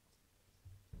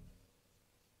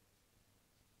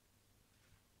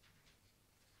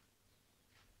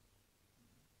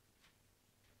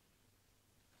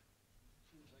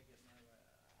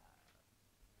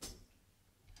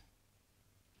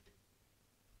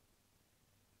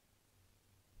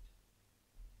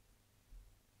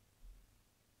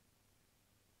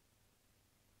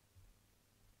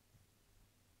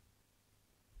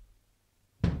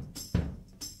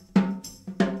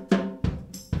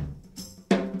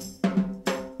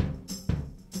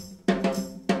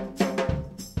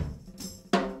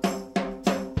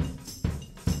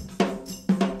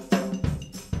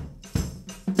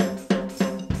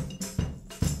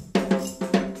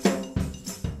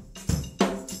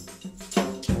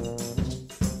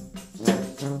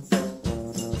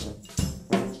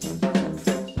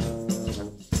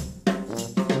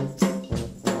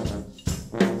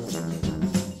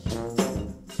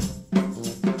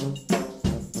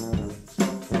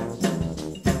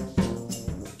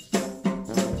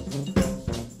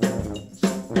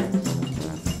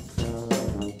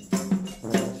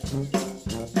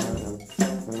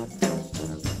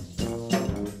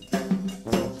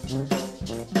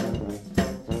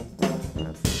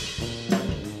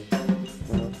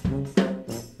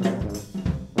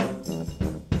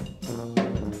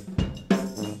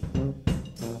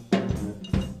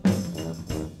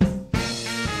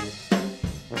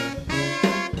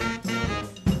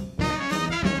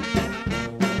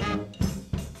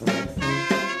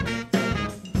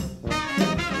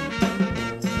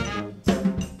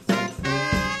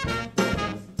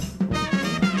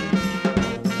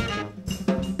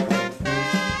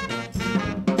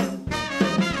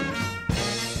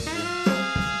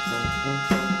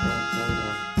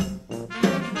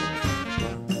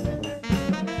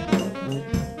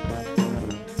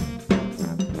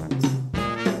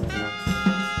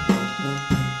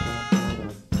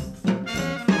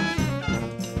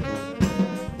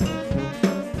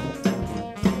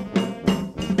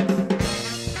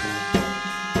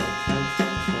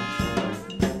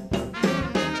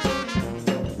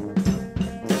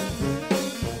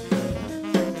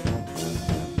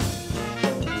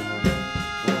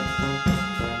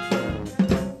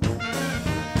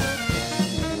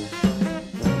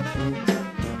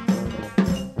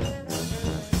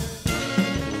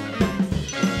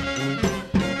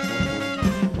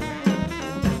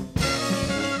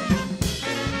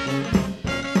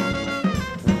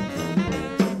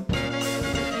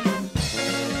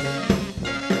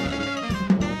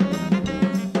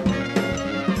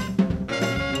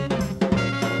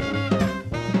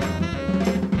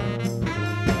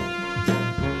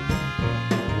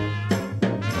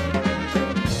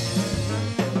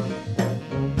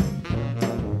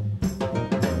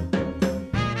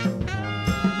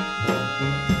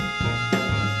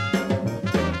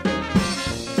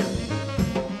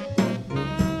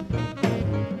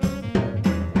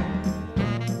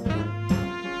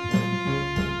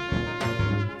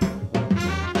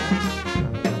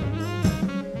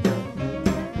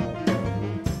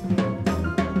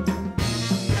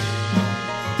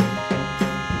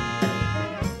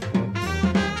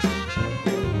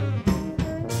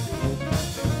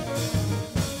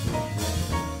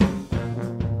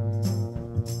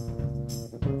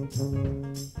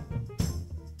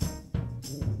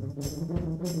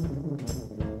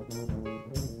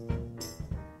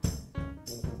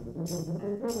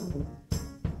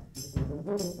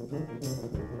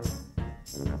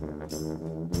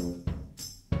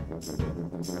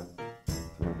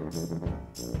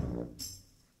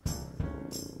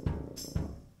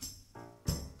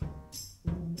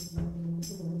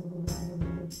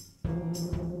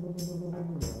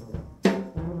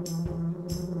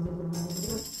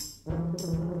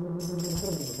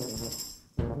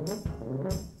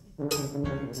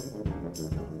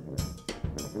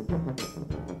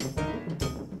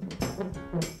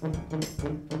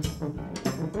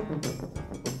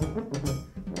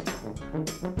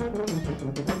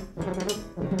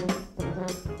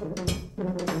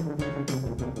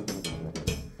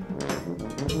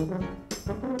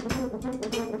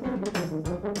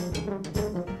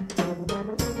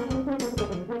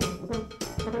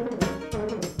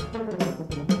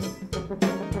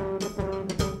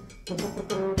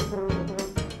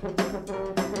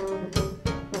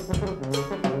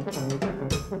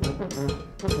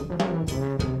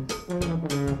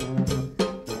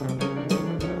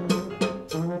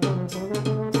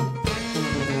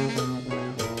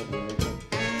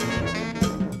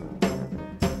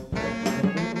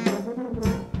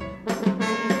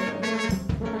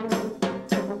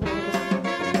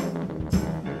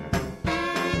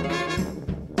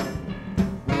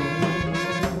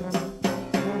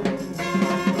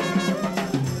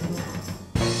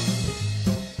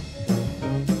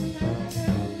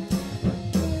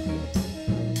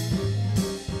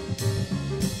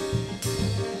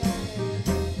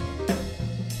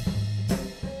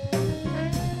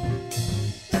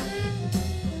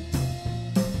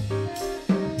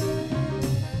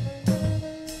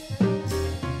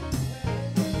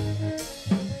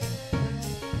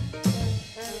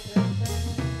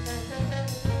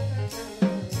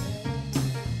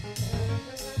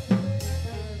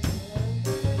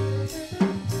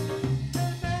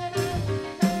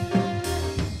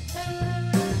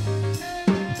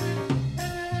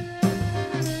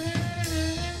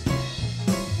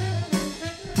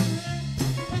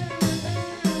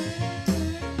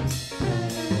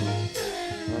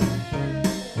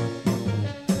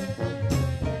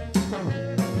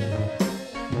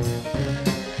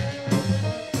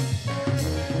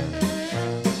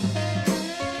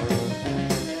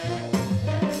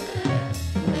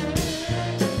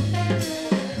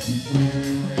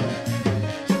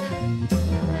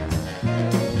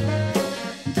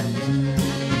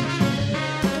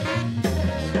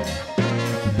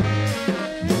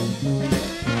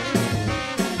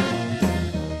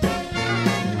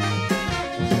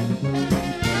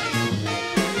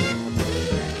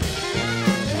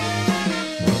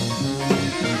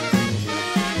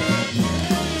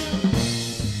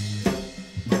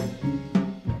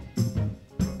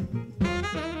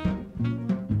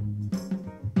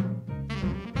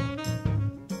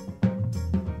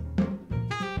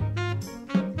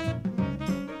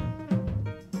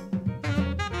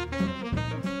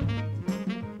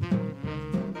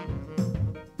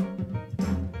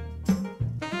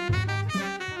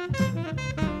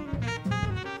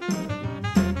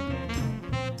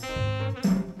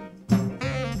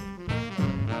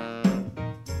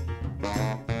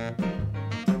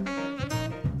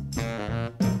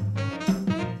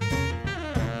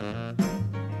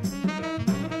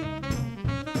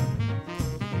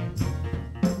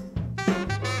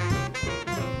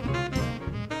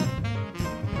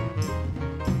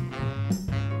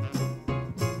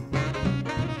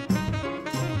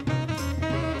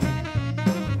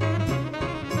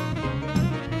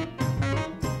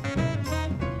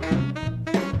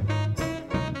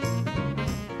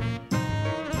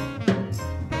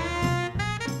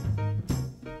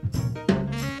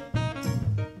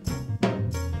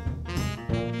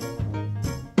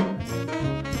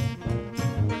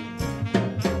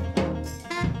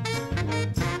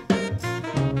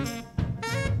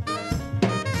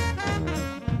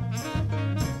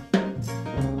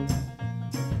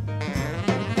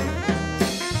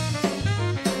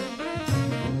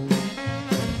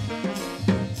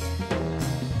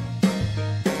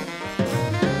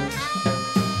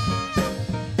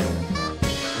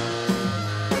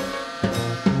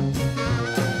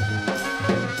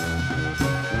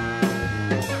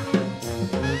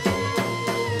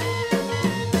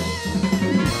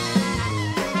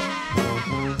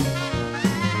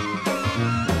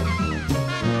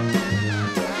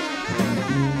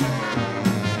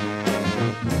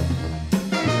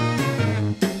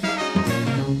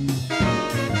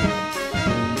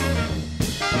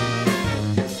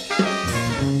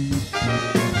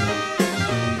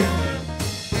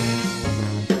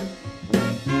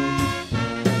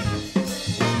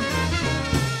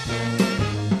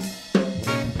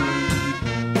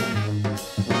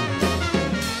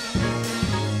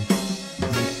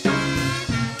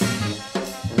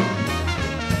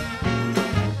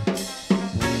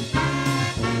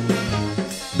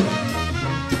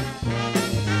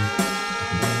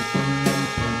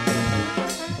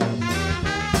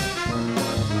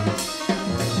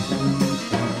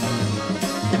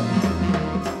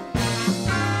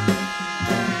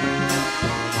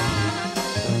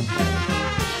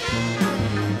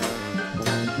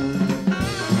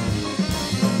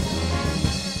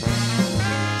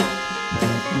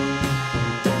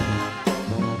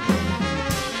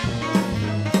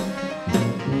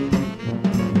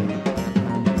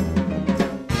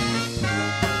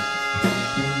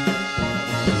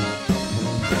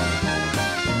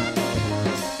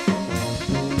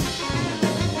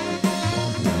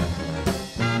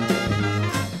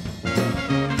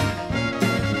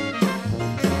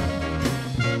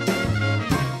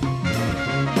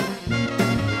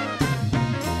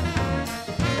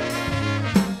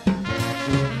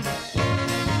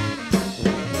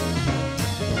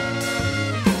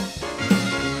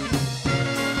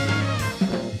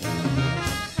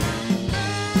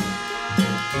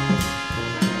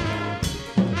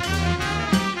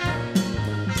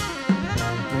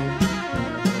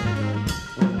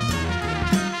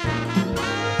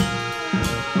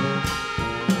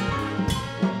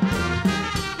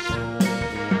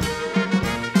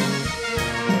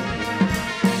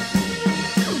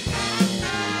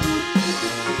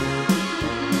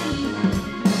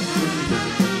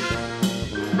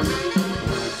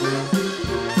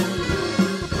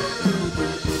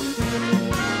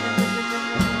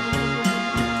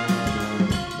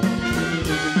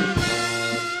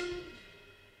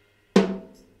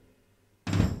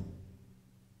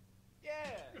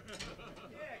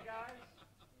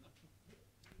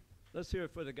 Let's hear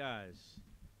it for the guys.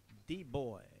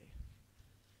 D-Boy.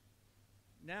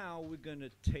 Now we're going to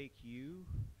take you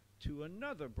to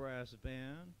another brass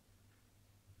band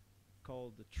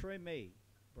called the Treme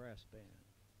Brass Band.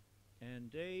 And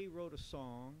they wrote a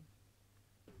song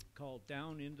called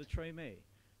Down in the Treme.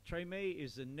 Treme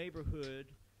is a neighborhood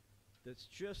that's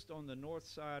just on the north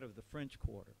side of the French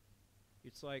Quarter.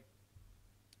 It's like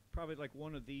probably like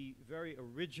one of the very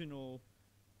original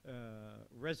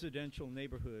residential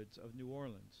neighborhoods of New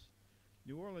Orleans.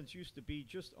 New Orleans used to be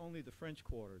just only the French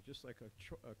Quarter, just like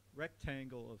a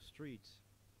rectangle of streets.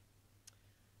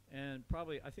 And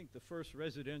probably, I think the first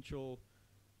residential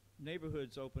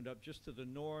neighborhoods opened up just to the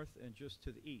north and just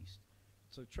to the east.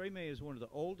 So Treme is one of the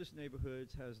oldest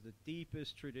neighborhoods, has the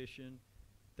deepest tradition,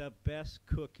 the best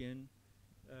cooking.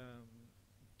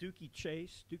 Dookie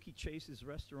Chase's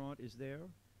restaurant is there.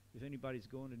 If anybody's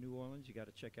going to New Orleans, you got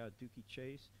to check out Dookie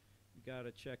Chase. You got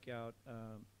to check out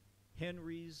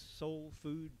Henry's Soul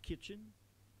Food Kitchen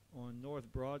on North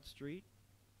Broad Street.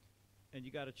 And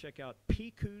you got to check out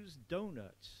Piku's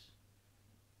Donuts.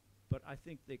 But I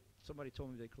think somebody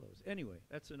told me they closed. Anyway,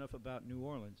 that's enough about New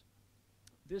Orleans.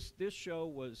 This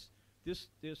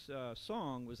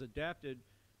song was adapted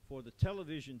for the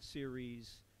television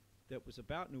series that was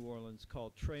about New Orleans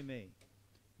called Treme,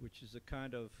 which is a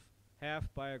kind of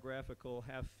half biographical,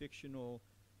 half fictional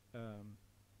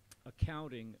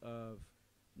accounting of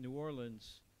New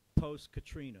Orleans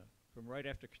post-Katrina, from right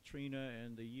after Katrina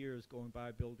and the years going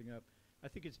by building up. I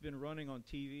think it's been running on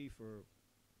TV for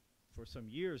some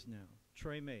years now,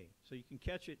 Treme. So you can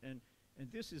catch it, and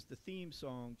this is the theme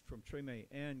song from Treme.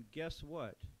 And guess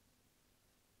what?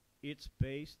 It's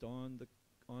based on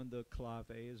the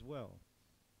clave as well,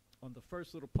 on the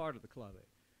first little part of the clave.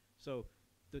 So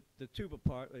the tuba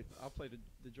part, I'll play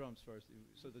the drums first.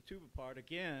 So the tuba part,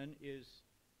 again, is...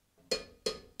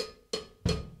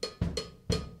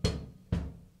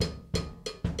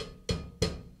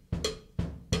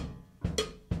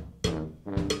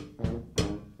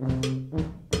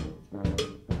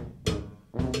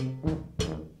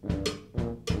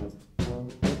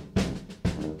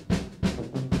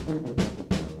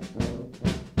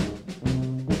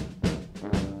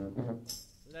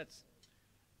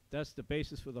 That's the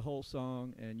basis for the whole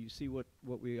song, and you see what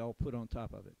we all put on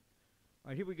top of it. All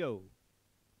right, here we go.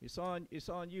 It's on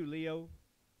you, Leo.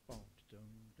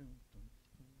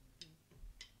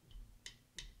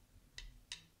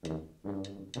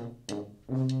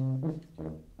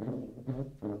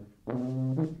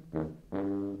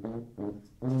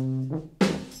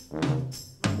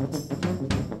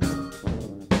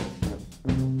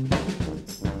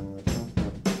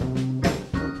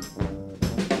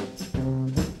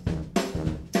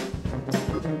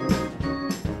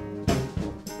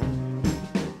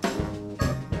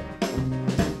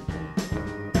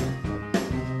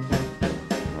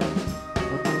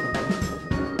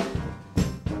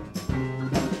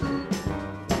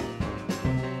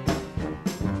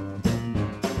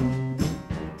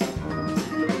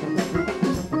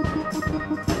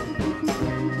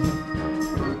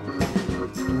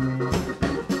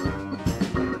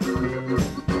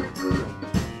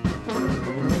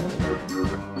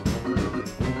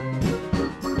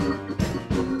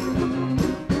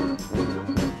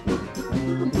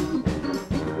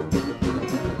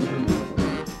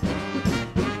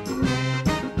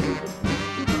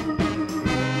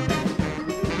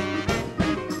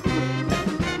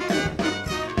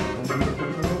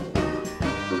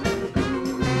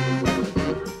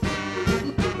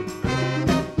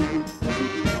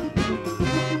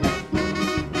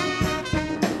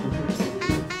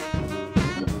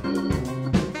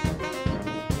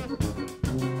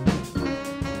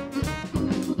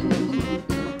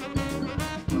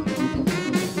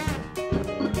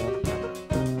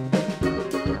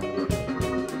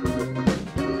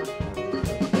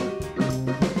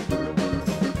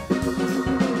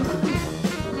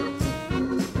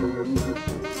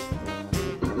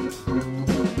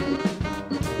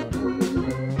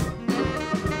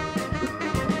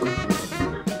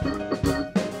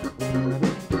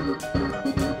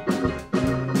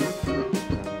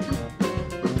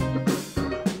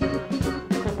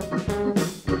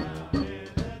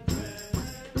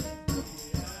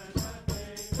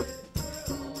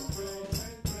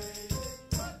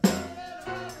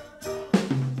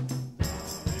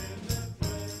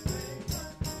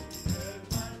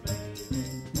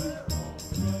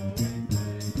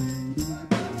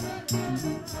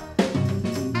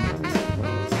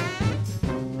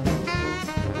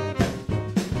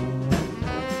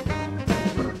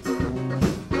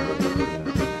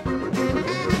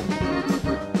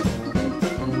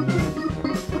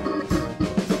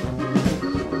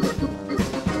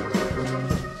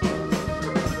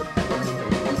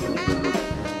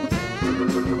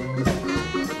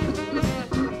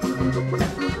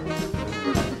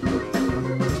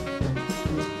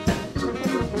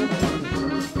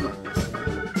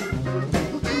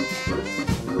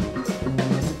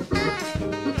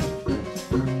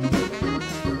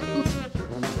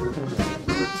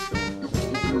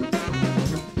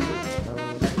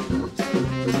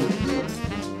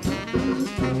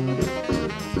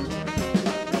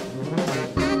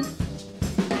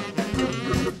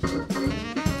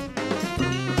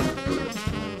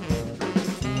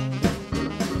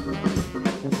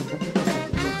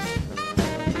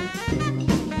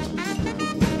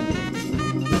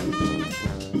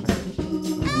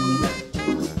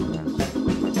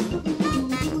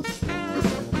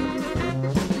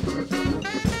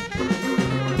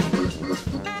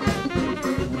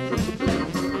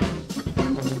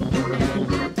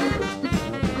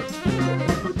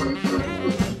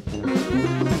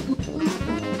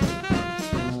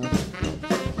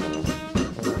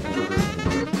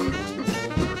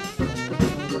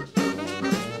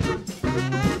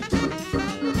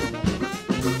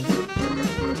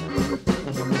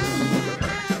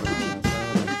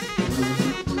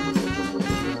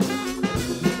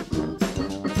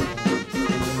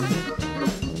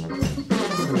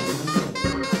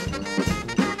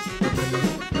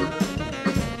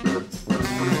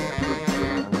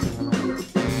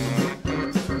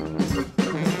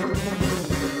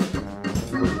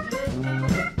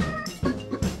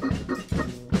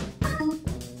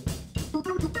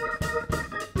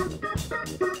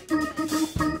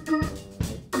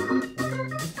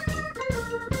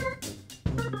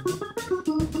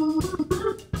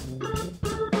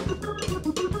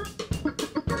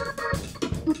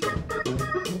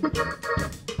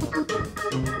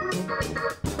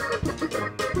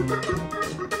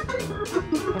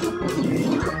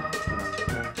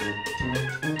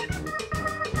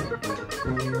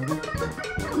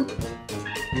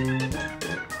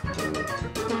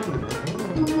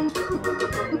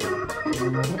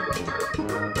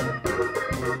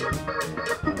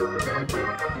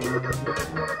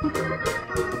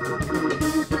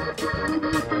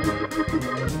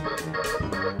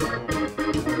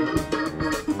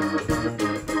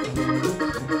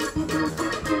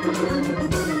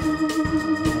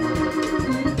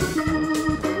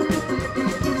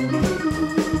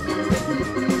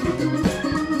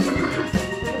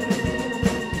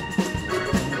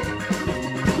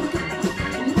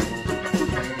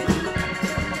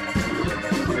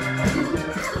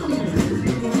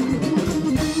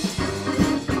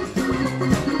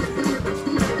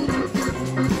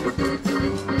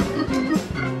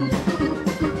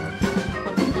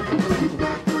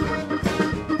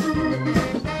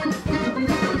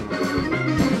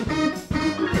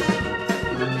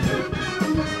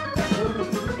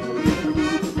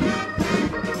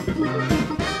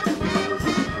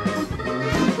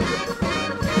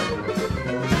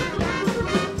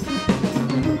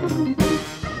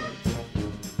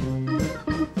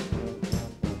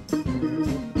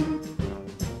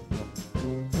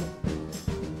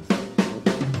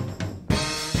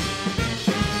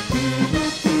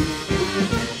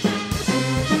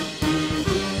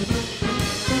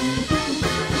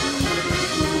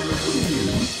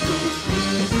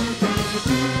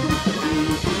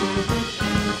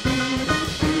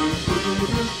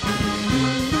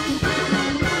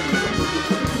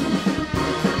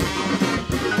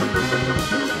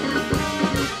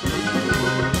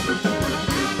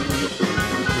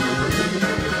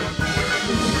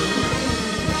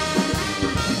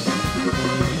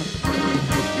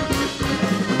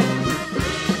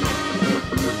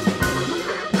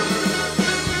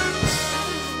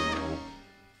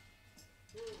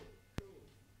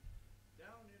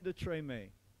 The Treme.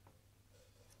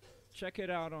 Check it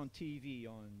out on TV,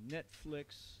 on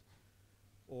Netflix,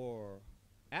 or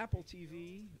Apple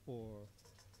TV, or,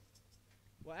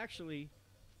 well, actually,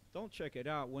 don't check it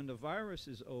out. When the virus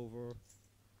is over,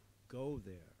 go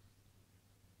there.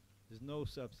 There's no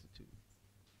substitute.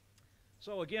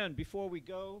 So again, before we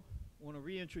go, I want to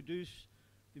reintroduce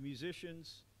the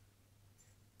musicians.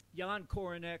 Jan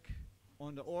Korinek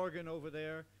on the organ over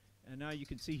there, and now you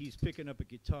can see he's picking up a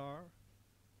guitar.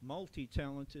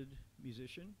 Multi-talented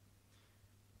musician.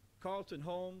 Carlton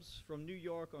Holmes from New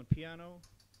York on piano.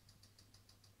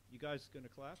 You guys gonna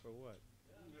clap or what?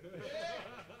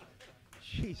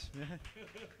 Jeez, man.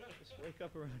 Just wake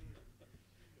up around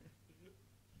here.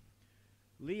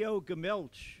 Leo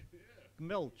Gmelch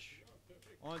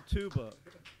on tuba.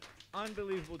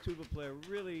 Unbelievable tuba player.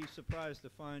 Really surprised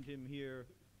to find him here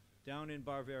down in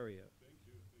Bavaria.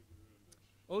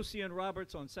 Osian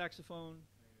Roberts on saxophone.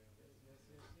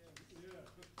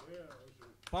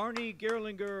 Barney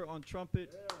Girlinger on trumpet.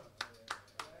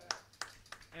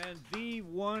 And the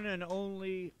one and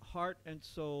only heart and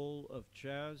soul of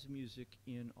jazz music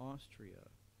in Austria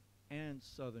and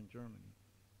southern Germany,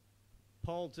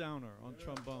 Paul Zauner on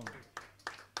trombone.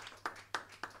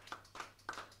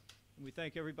 And we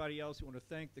thank everybody else. We want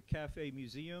to thank the Cafe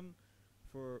Museum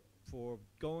for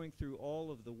going through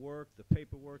all of the work, the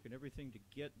paperwork and everything to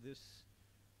get this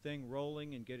thing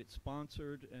rolling and get it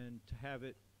sponsored and to have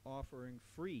it offering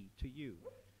free to you.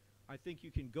 I think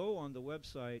you can go on the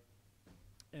website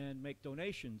and make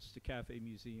donations to Cafe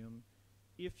Museum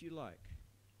if you like.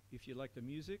 If you like the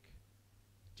music,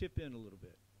 tip in a little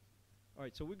bit. All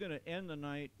right, so we're going to end the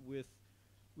night with,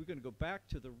 we're going to go back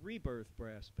to the Rebirth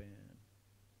Brass Band,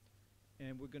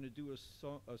 and we're going to do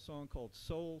a song called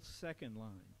Soul Second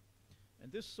Line.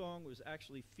 And this song was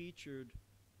actually featured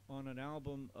on an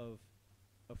album of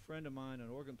a friend of mine, an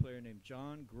organ player named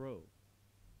John Grow.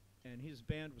 And his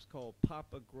band was called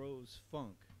Papa Grow's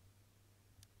Funk.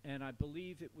 And I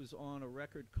believe it was on a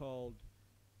record called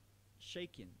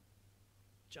Shakin'.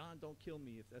 John, don't kill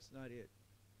me if that's not it.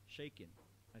 Shakin',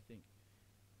 I think.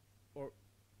 Or,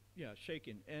 yeah,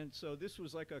 Shakin'. And so this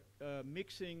was like a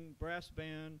mixing brass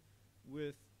band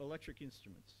with electric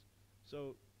instruments.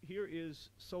 So here is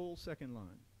Soul Second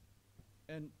Line.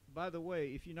 And by the way,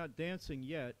 if you're not dancing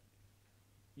yet,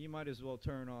 you might as well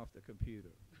turn off the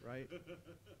computer, right?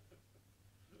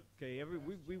 Okay,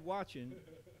 we watching,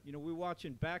 you know, we're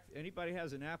watching back. Anybody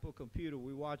has an Apple computer,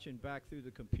 we're watching back through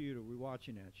the computer. We're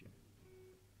watching at you.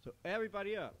 So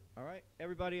everybody up, all right?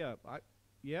 Everybody up.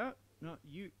 Yeah? No,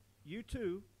 you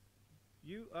too.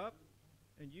 You up,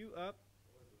 and you up.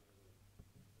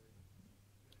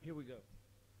 Here we go.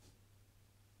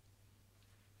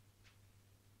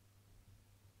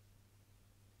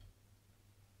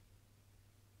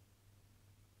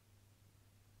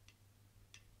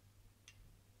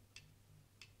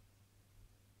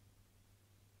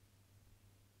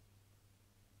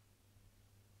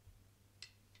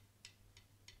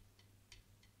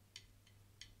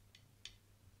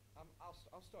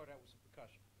 start out with some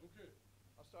percussion. Okay.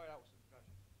 I'll start out with some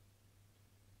percussion.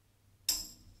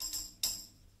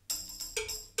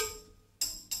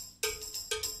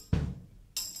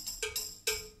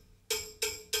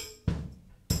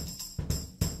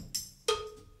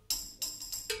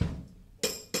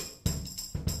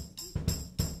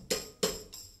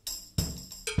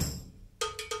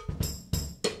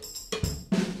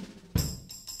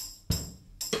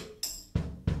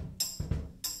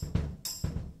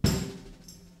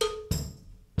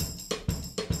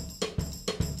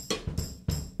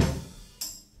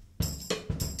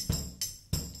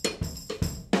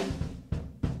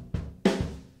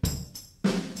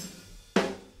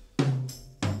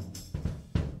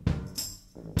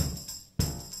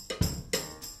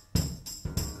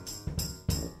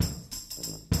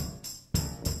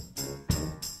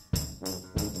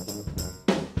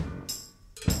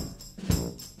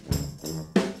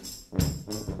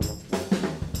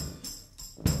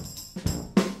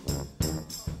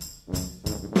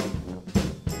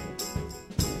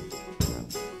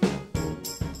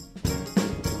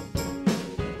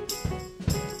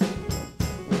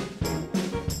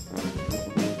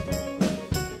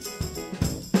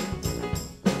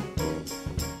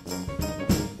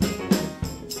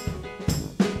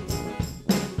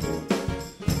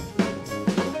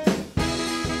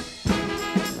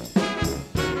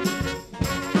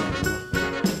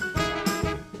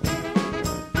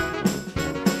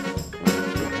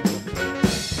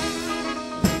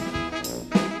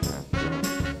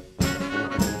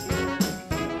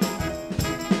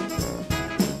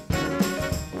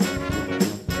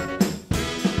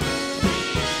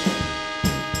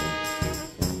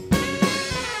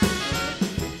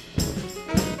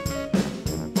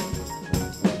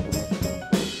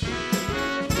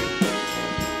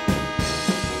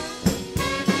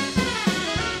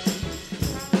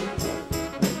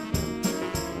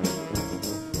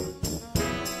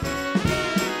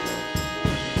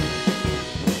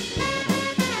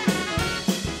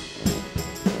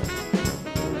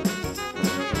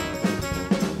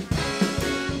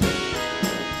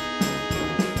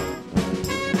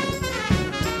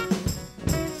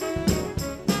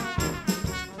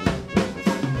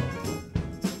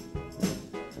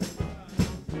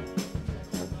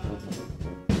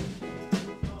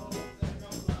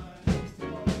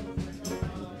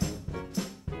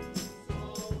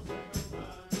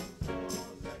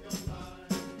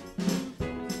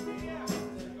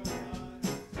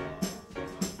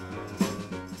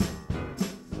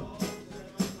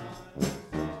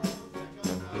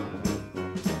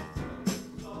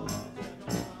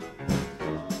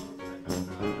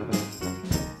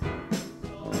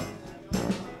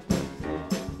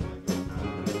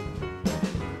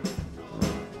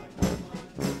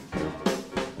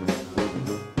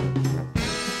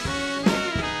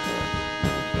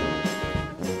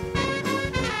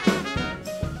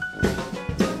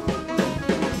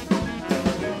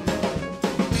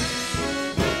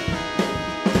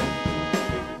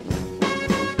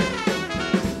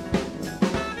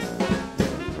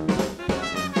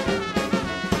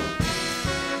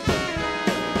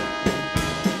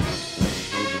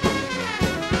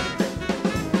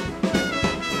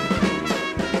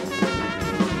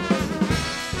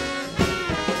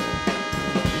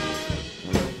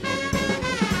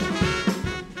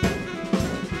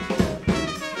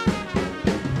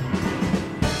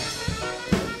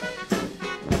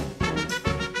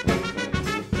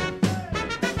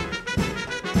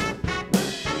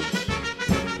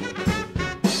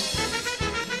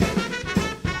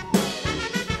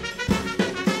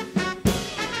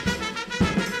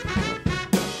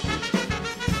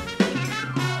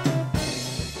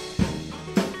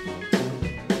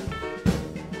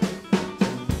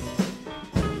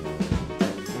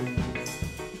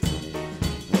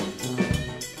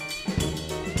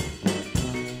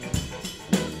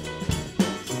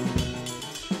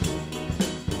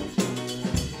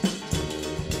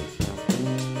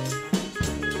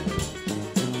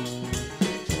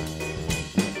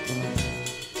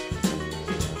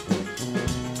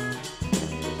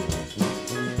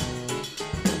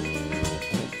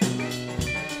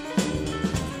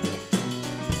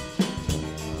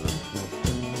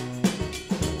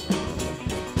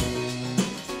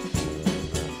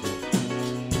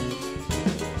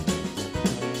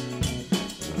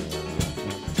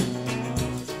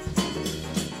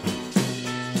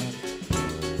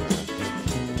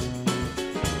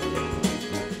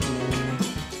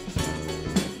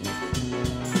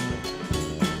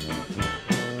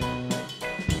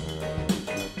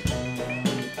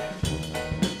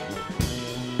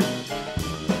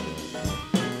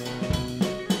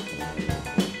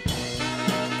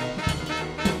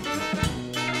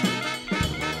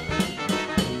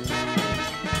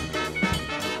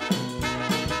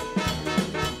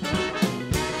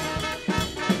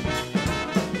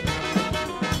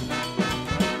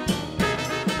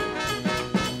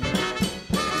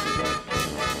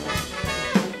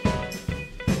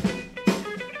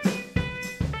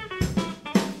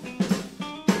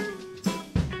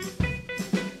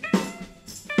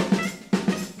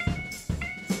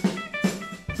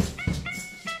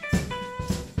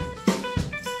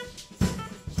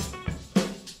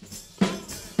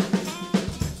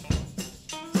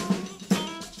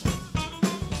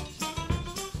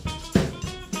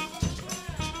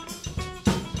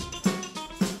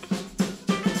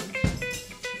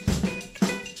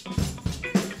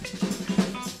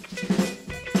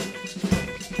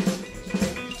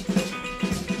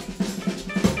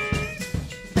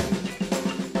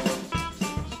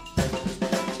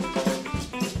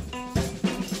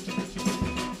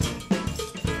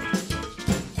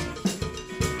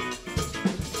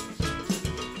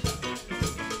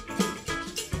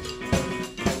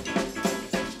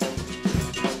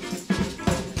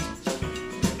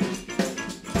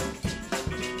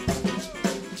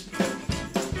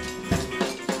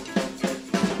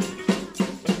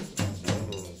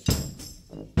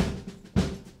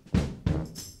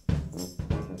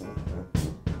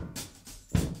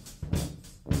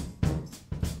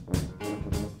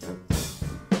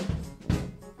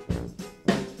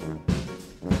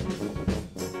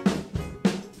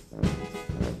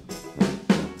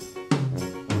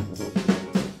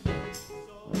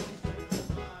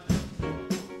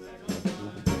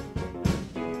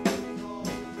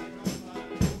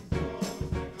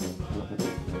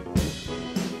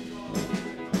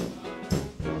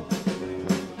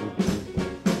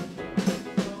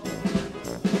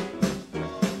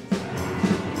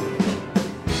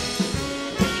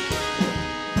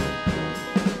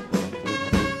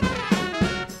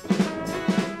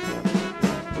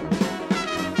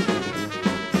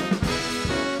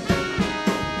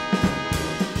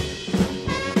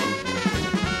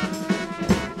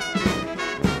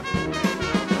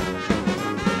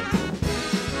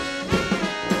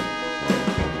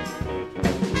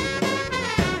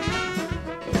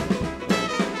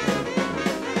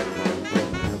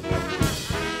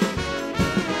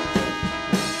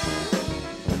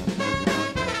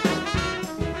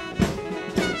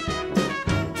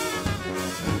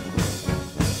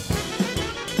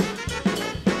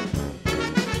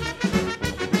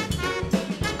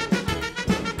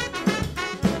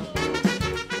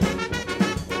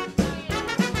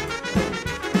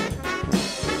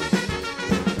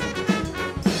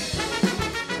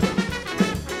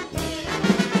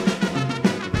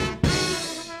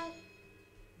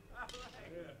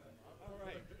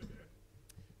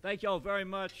 thank y'all very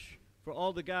much for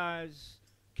all the guys.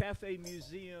 Cafe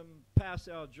Museum,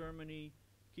 Passau, Germany,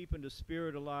 keeping the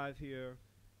spirit alive here.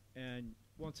 And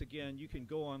once again, you can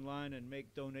go online and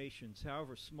make donations,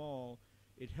 however small.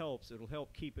 It helps. It'll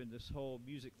help keeping this whole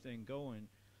music thing going.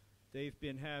 They've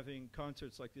been having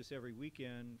concerts like this every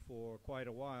weekend for quite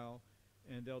a while,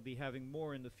 and they'll be having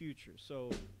more in the future.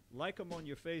 So like them on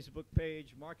your Facebook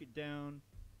page, mark it down,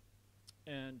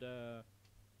 and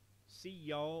see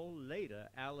y'all later,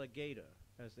 alligator,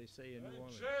 as they say in New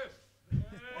Orleans.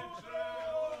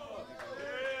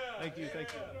 Thank you,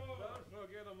 thank you. Don't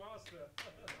forget a master.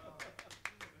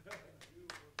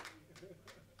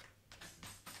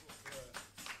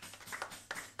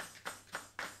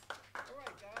 All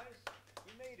right, guys,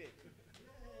 we made it. Yay!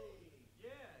 Yeah,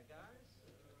 guys.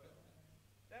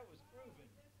 That was grooving.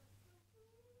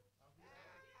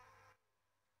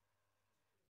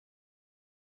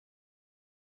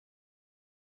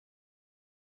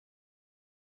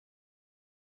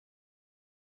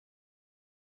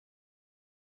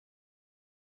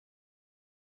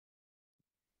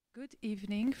 Good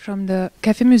evening from the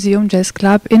Cafe Museum Jazz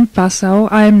Club in Passau.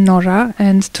 I'm Nora,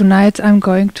 and tonight I'm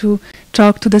going to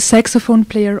talk to the saxophone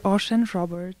player Osian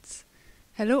Roberts.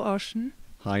 Hello, Osian.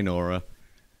 Hi, Nora.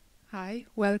 Hi,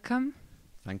 welcome.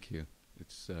 Thank you.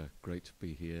 It's great to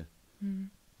be here.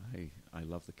 I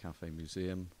love the Cafe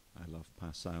Museum. I love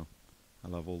Passau. I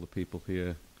love all the people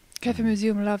here. Cafe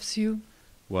Museum loves you.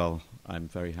 Well, I'm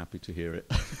very happy to hear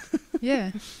it.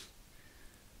 Yeah.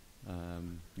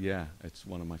 Yeah, it's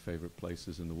one of my favorite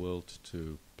places in the world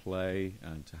to play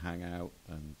and to hang out,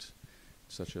 and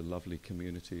such a lovely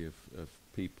community of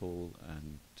people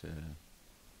and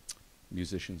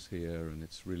musicians here, and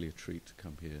it's really a treat to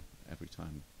come here every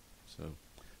time. So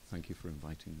thank you for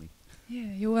inviting me.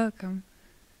 Yeah, you're welcome.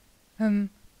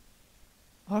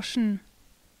 Osian,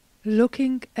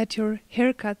 looking at your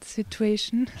haircut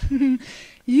situation,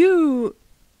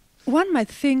 one might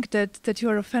think that you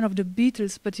are a fan of the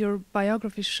Beatles, but your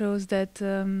biography shows that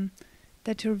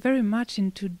that you're very much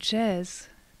into jazz.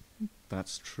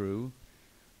 That's true.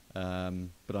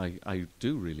 But I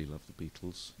do really love the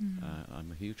Beatles.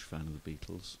 I'm a huge fan of the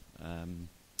Beatles.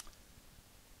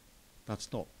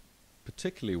 That's not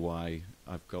particularly why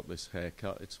I've got this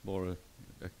haircut. It's more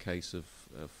a case of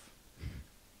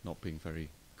not being very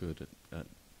good at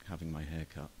having my hair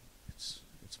cut. It's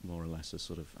more or less a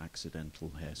sort of accidental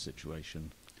hair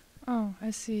situation. Oh,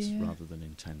 I see. It's Yeah. rather than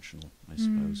intentional, I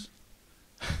suppose.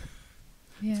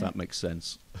 Yeah. If that makes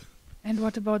sense. And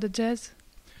what about the jazz?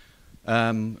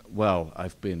 Well,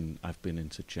 I've been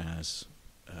into jazz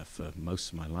for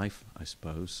most of my life, I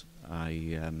suppose.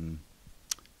 I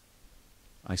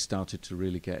started to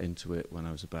really get into it when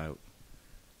I was about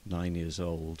 9 years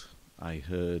old. I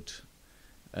heard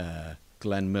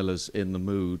Glenn Miller's "In the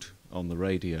Mood" on the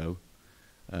radio,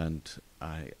 and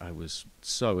I was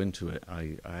so into it.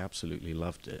 I absolutely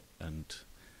loved it, and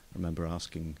I remember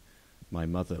asking my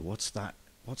mother, "What's that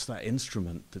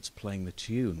instrument that's playing the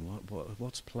tune?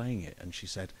 What's playing it?" And she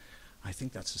said, "I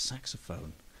think that's a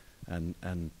saxophone." And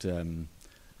then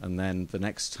the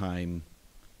next time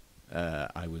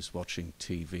I was watching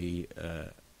TV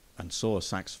and saw a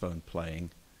saxophone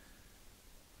playing,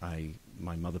 my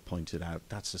mother pointed out,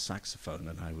 "That's a saxophone,"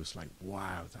 and I was like,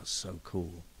 "Wow, that's so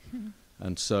cool."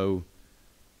 And so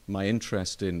my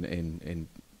interest in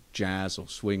jazz or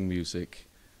swing music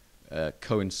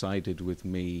coincided with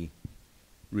me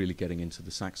really getting into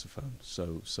the saxophone.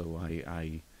 So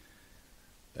I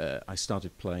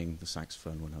started playing the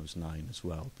saxophone when I was 9 as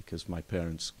well, because my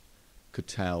parents could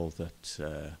tell that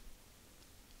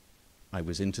I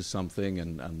was into something,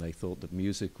 and they thought that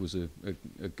music was a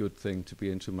good thing to be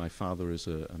into. My father is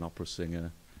an opera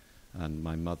singer, and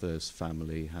my mother's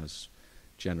family has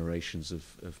generations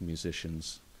of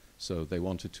musicians, so they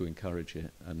wanted to encourage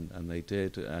it, and they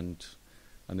did, and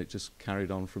it just carried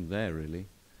on from there, really.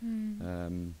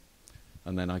 And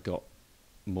then I got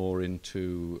more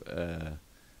into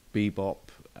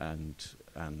bebop and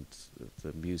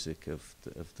the music of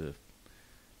the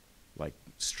like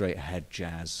straight ahead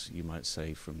jazz, you might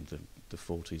say, from the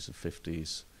 40s and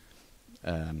 50s,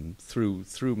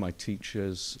 through my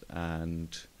teachers.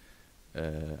 And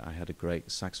I had a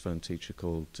great saxophone teacher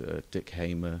called Dick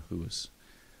Hamer, who was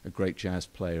a great jazz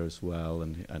player as well,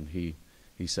 and he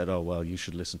said, "Oh, well, you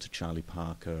should listen to Charlie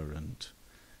Parker and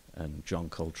John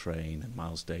Coltrane and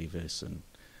Miles Davis," and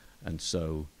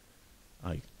so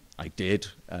I did,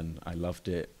 and I loved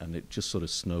it, and it just sort of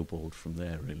snowballed from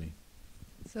there, really.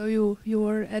 So you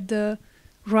were at the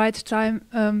right time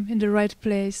in the right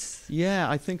place. Yeah,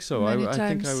 I think so. I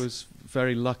think I was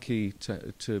very lucky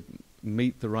to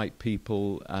meet the right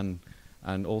people and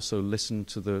and also listen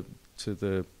to the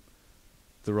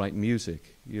right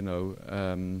music. You know,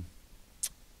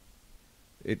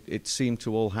 it seemed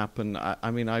to all happen.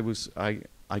 I mean, I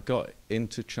got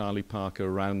into Charlie Parker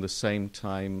around the same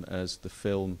time as the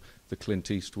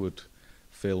Clint Eastwood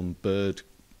film Bird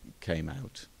came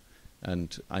out.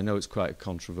 And I know it's quite a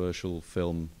controversial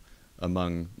film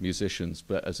among musicians,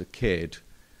 but as a kid,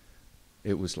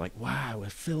 it was like, wow, a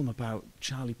film about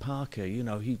Charlie Parker. You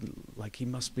know, he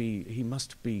must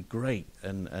be great,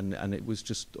 and it was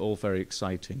just all very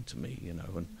exciting to me. You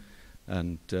know,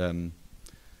 and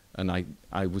I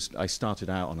started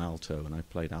out on alto, and I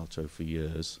played alto for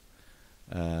years,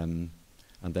 and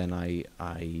then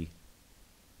I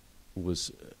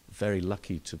was very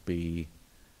lucky to be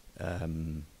a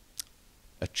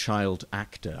child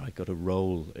actor. I got a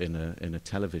role in a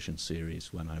television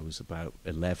series when I was about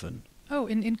 11. Oh,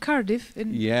 in Cardiff?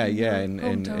 In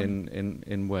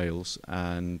Wales.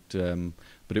 And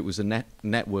but it was a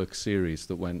network series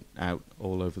that went out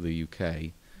all over the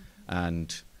UK,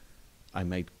 and I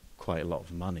made quite a lot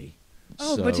of money.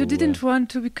 Oh, so, but you didn't want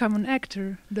to become an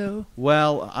actor, though.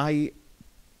 Well, I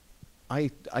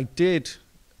did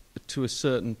to a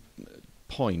certain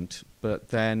point, but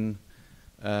then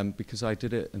because I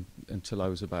did it until I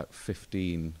was about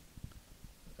 15,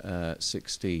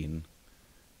 16.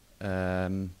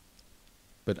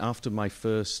 But after my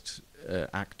first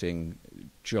acting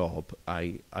job,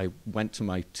 I went to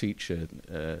my teacher,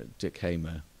 Dick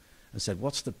Hamer, and said,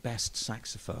 "What's the best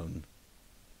saxophone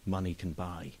money can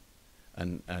buy?"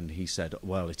 And he said,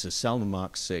 "Well, it's a Selmer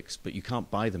Mark 6, but you can't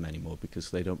buy them anymore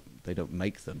because they don't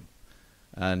make them."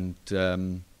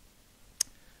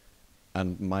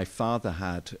 And my father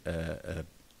had a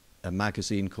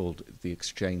magazine called The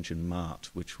Exchange and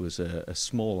Mart, which was a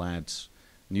small ads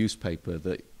newspaper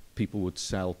that people would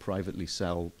privately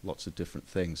sell lots of different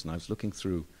things. And I was looking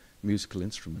through musical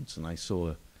instruments, and I saw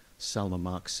a Selmer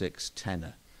Mark 6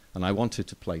 tenor, and I wanted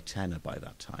to play tenor by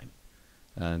that time.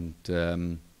 And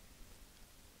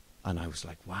I was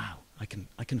like, wow, I can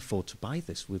afford to buy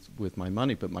this with my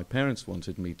money. But my parents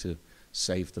wanted me to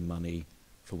save the money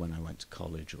for when I went to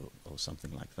college or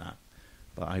something like that.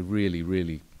 But I really,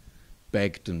 really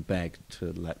begged and begged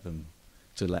to let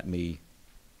me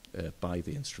buy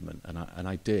the instrument, and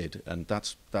I did, and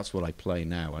that's what I play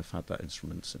now. I've had that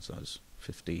instrument since I was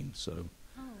 15, so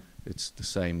it's the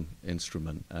same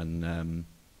instrument. And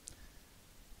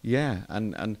yeah,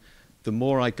 and the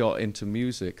more I got into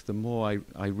music, the more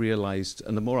I realized,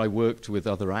 and the more I worked with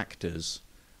other actors,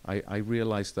 I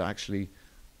realized that actually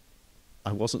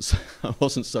I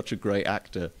wasn't such a great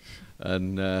actor,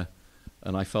 and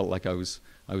I felt like I was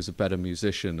a better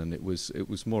musician, and it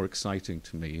was more exciting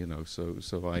to me, you know. So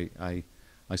I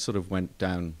sort of went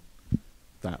down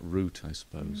that route, I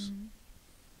suppose.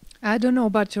 I don't know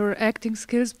about your acting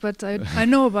skills, but I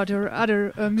know about your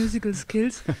other musical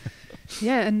skills.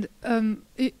 Yeah, and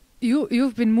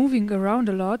you've been moving around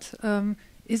a lot.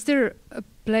 Is there a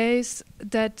place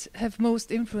that have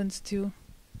most influenced you?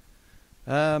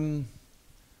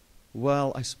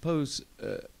 Well, I suppose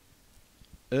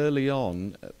early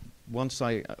on, when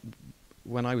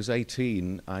I was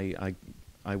 18, I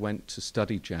went to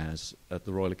study jazz at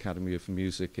the Royal Academy of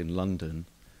Music in London,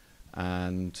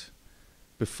 and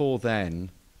before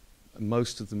then,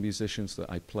 most of the musicians that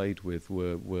I played with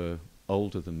were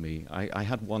older than me. I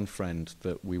had one friend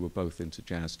that we were both into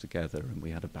jazz together, and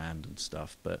we had a band and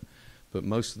stuff, but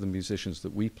most of the musicians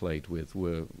that we played with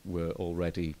were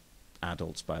already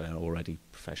adults by then, already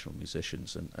professional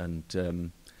musicians,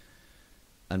 and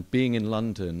being in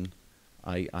London,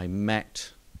 I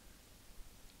met,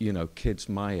 you know, kids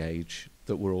my age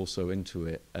that were also into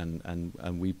it,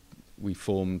 and we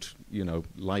formed, you know,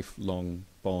 lifelong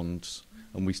bonds,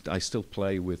 and I still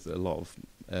play with a lot of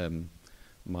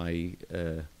my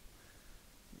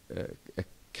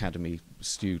academy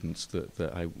students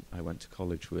that I went to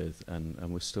college with,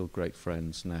 and we're still great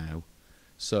friends now.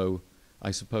 So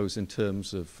I suppose in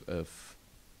terms of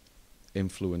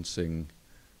influencing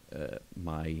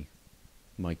my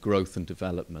growth and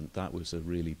development, that was a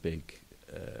really big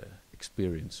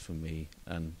experience for me.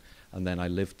 And then I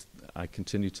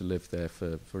continued to live there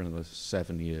for another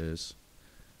 7 years,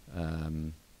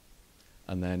 and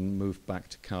then moved back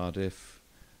to Cardiff,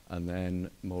 and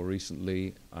then more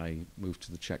recently I moved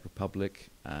to the Czech Republic,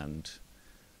 and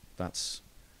that's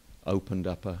opened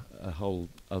up a whole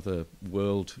other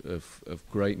world of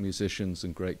great musicians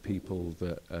and great people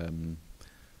that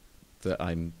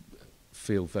I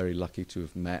feel very lucky to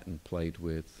have met and played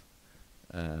with.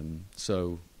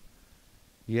 So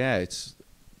yeah, it's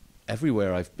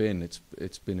everywhere I've been,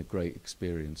 it's been a great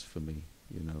experience for me,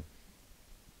 you know,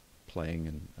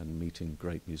 playing and meeting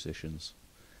great musicians.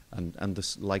 And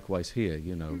this likewise here,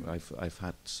 you know, I've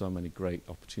had so many great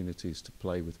opportunities to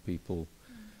play with people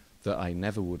that I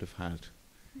never would have had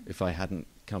if I hadn't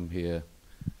come here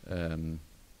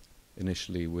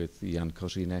initially with Jan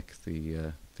Korinek,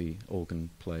 the organ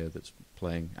player that's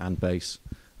playing, and bass,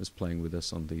 was playing with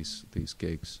us on these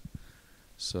gigs.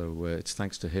 So it's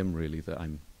thanks to him really that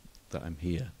I'm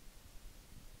here.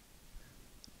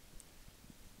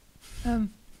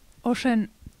 Osian,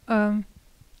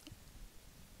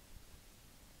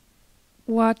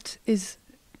 what is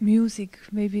music,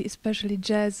 maybe especially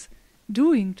jazz,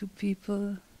 doing to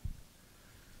people?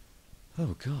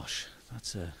 Oh gosh,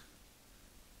 that's an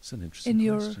interesting In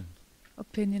your question.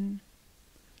 opinion,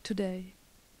 today?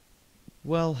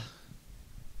 Well,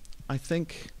 I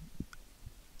think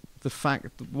the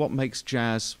fact that what makes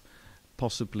jazz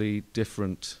possibly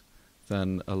different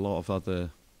than a lot of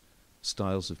other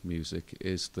styles of music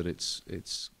is that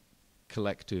it's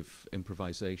collective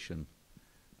improvisation,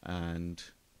 and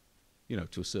you know,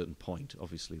 to a certain point,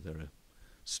 obviously there are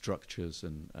structures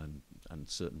and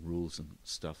certain rules and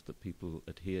stuff that people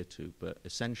adhere to, but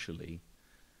essentially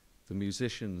the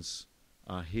musicians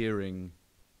are hearing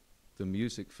the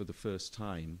music for the first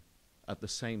time at the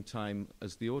same time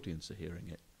as the audience are hearing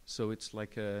it. So it's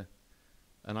like and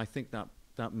I think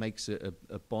that makes it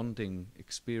a bonding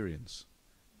experience,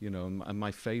 you know. And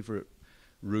my favorite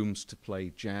rooms to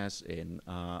play jazz in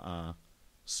are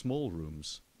small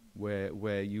rooms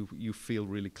where you feel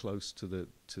really close to the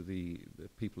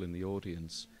people in the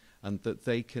audience, and that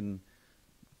they can.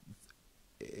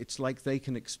 It's like they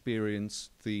can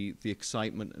experience the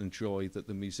excitement and joy that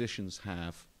the musicians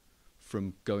have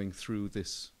from going through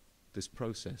this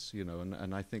process, you know.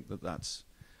 And I think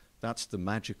that's the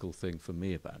magical thing for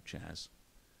me about jazz,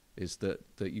 is that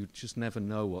you just never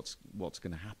know what's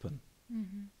going to happen,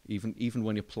 even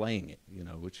when you're playing it, you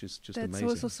know, which is just amazing.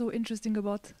 That's also so interesting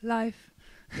about life.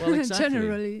 Well, exactly.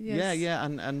 Generally, yes. Yeah,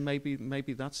 and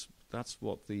maybe that's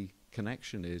what the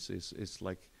connection is. It's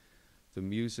like the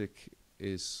music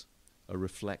is a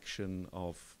reflection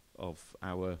of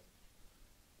our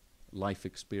life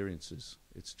experiences.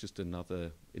 It's just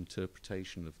another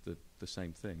interpretation of the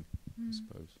same thing, I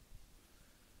suppose.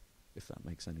 If that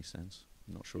makes any sense.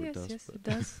 I'm not sure it does. Yes, it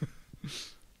does.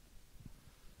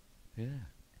 Yeah.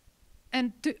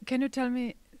 And can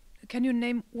you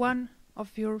name one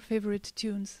of your favorite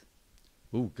tunes?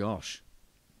 Oh gosh.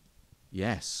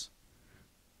 Yes.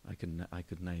 I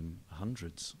could name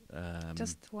hundreds.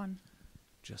 Just one.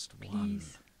 Just Please. one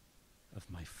of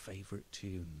my favorite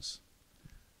tunes.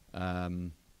 I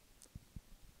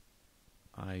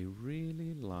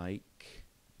really like.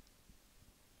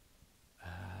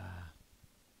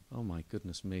 Oh my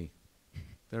goodness me,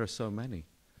 there are so many.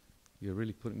 You're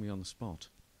really putting me on the spot.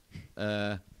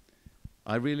 I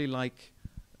really like.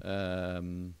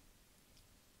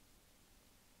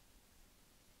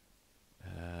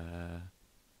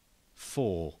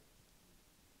 Four,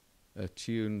 a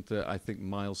tune that I think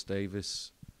Miles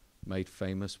Davis made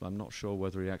famous. I'm not sure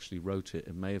whether he actually wrote it.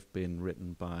 It may have been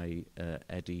written by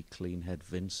Eddie Cleanhead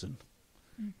Vinson,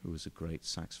 who was a great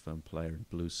saxophone player and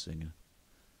blues singer.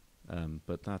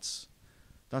 But that's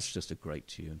just a great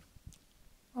tune.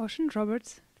 Osian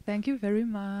Roberts, thank you very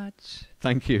much.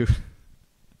 Thank you.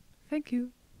 Thank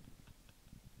you.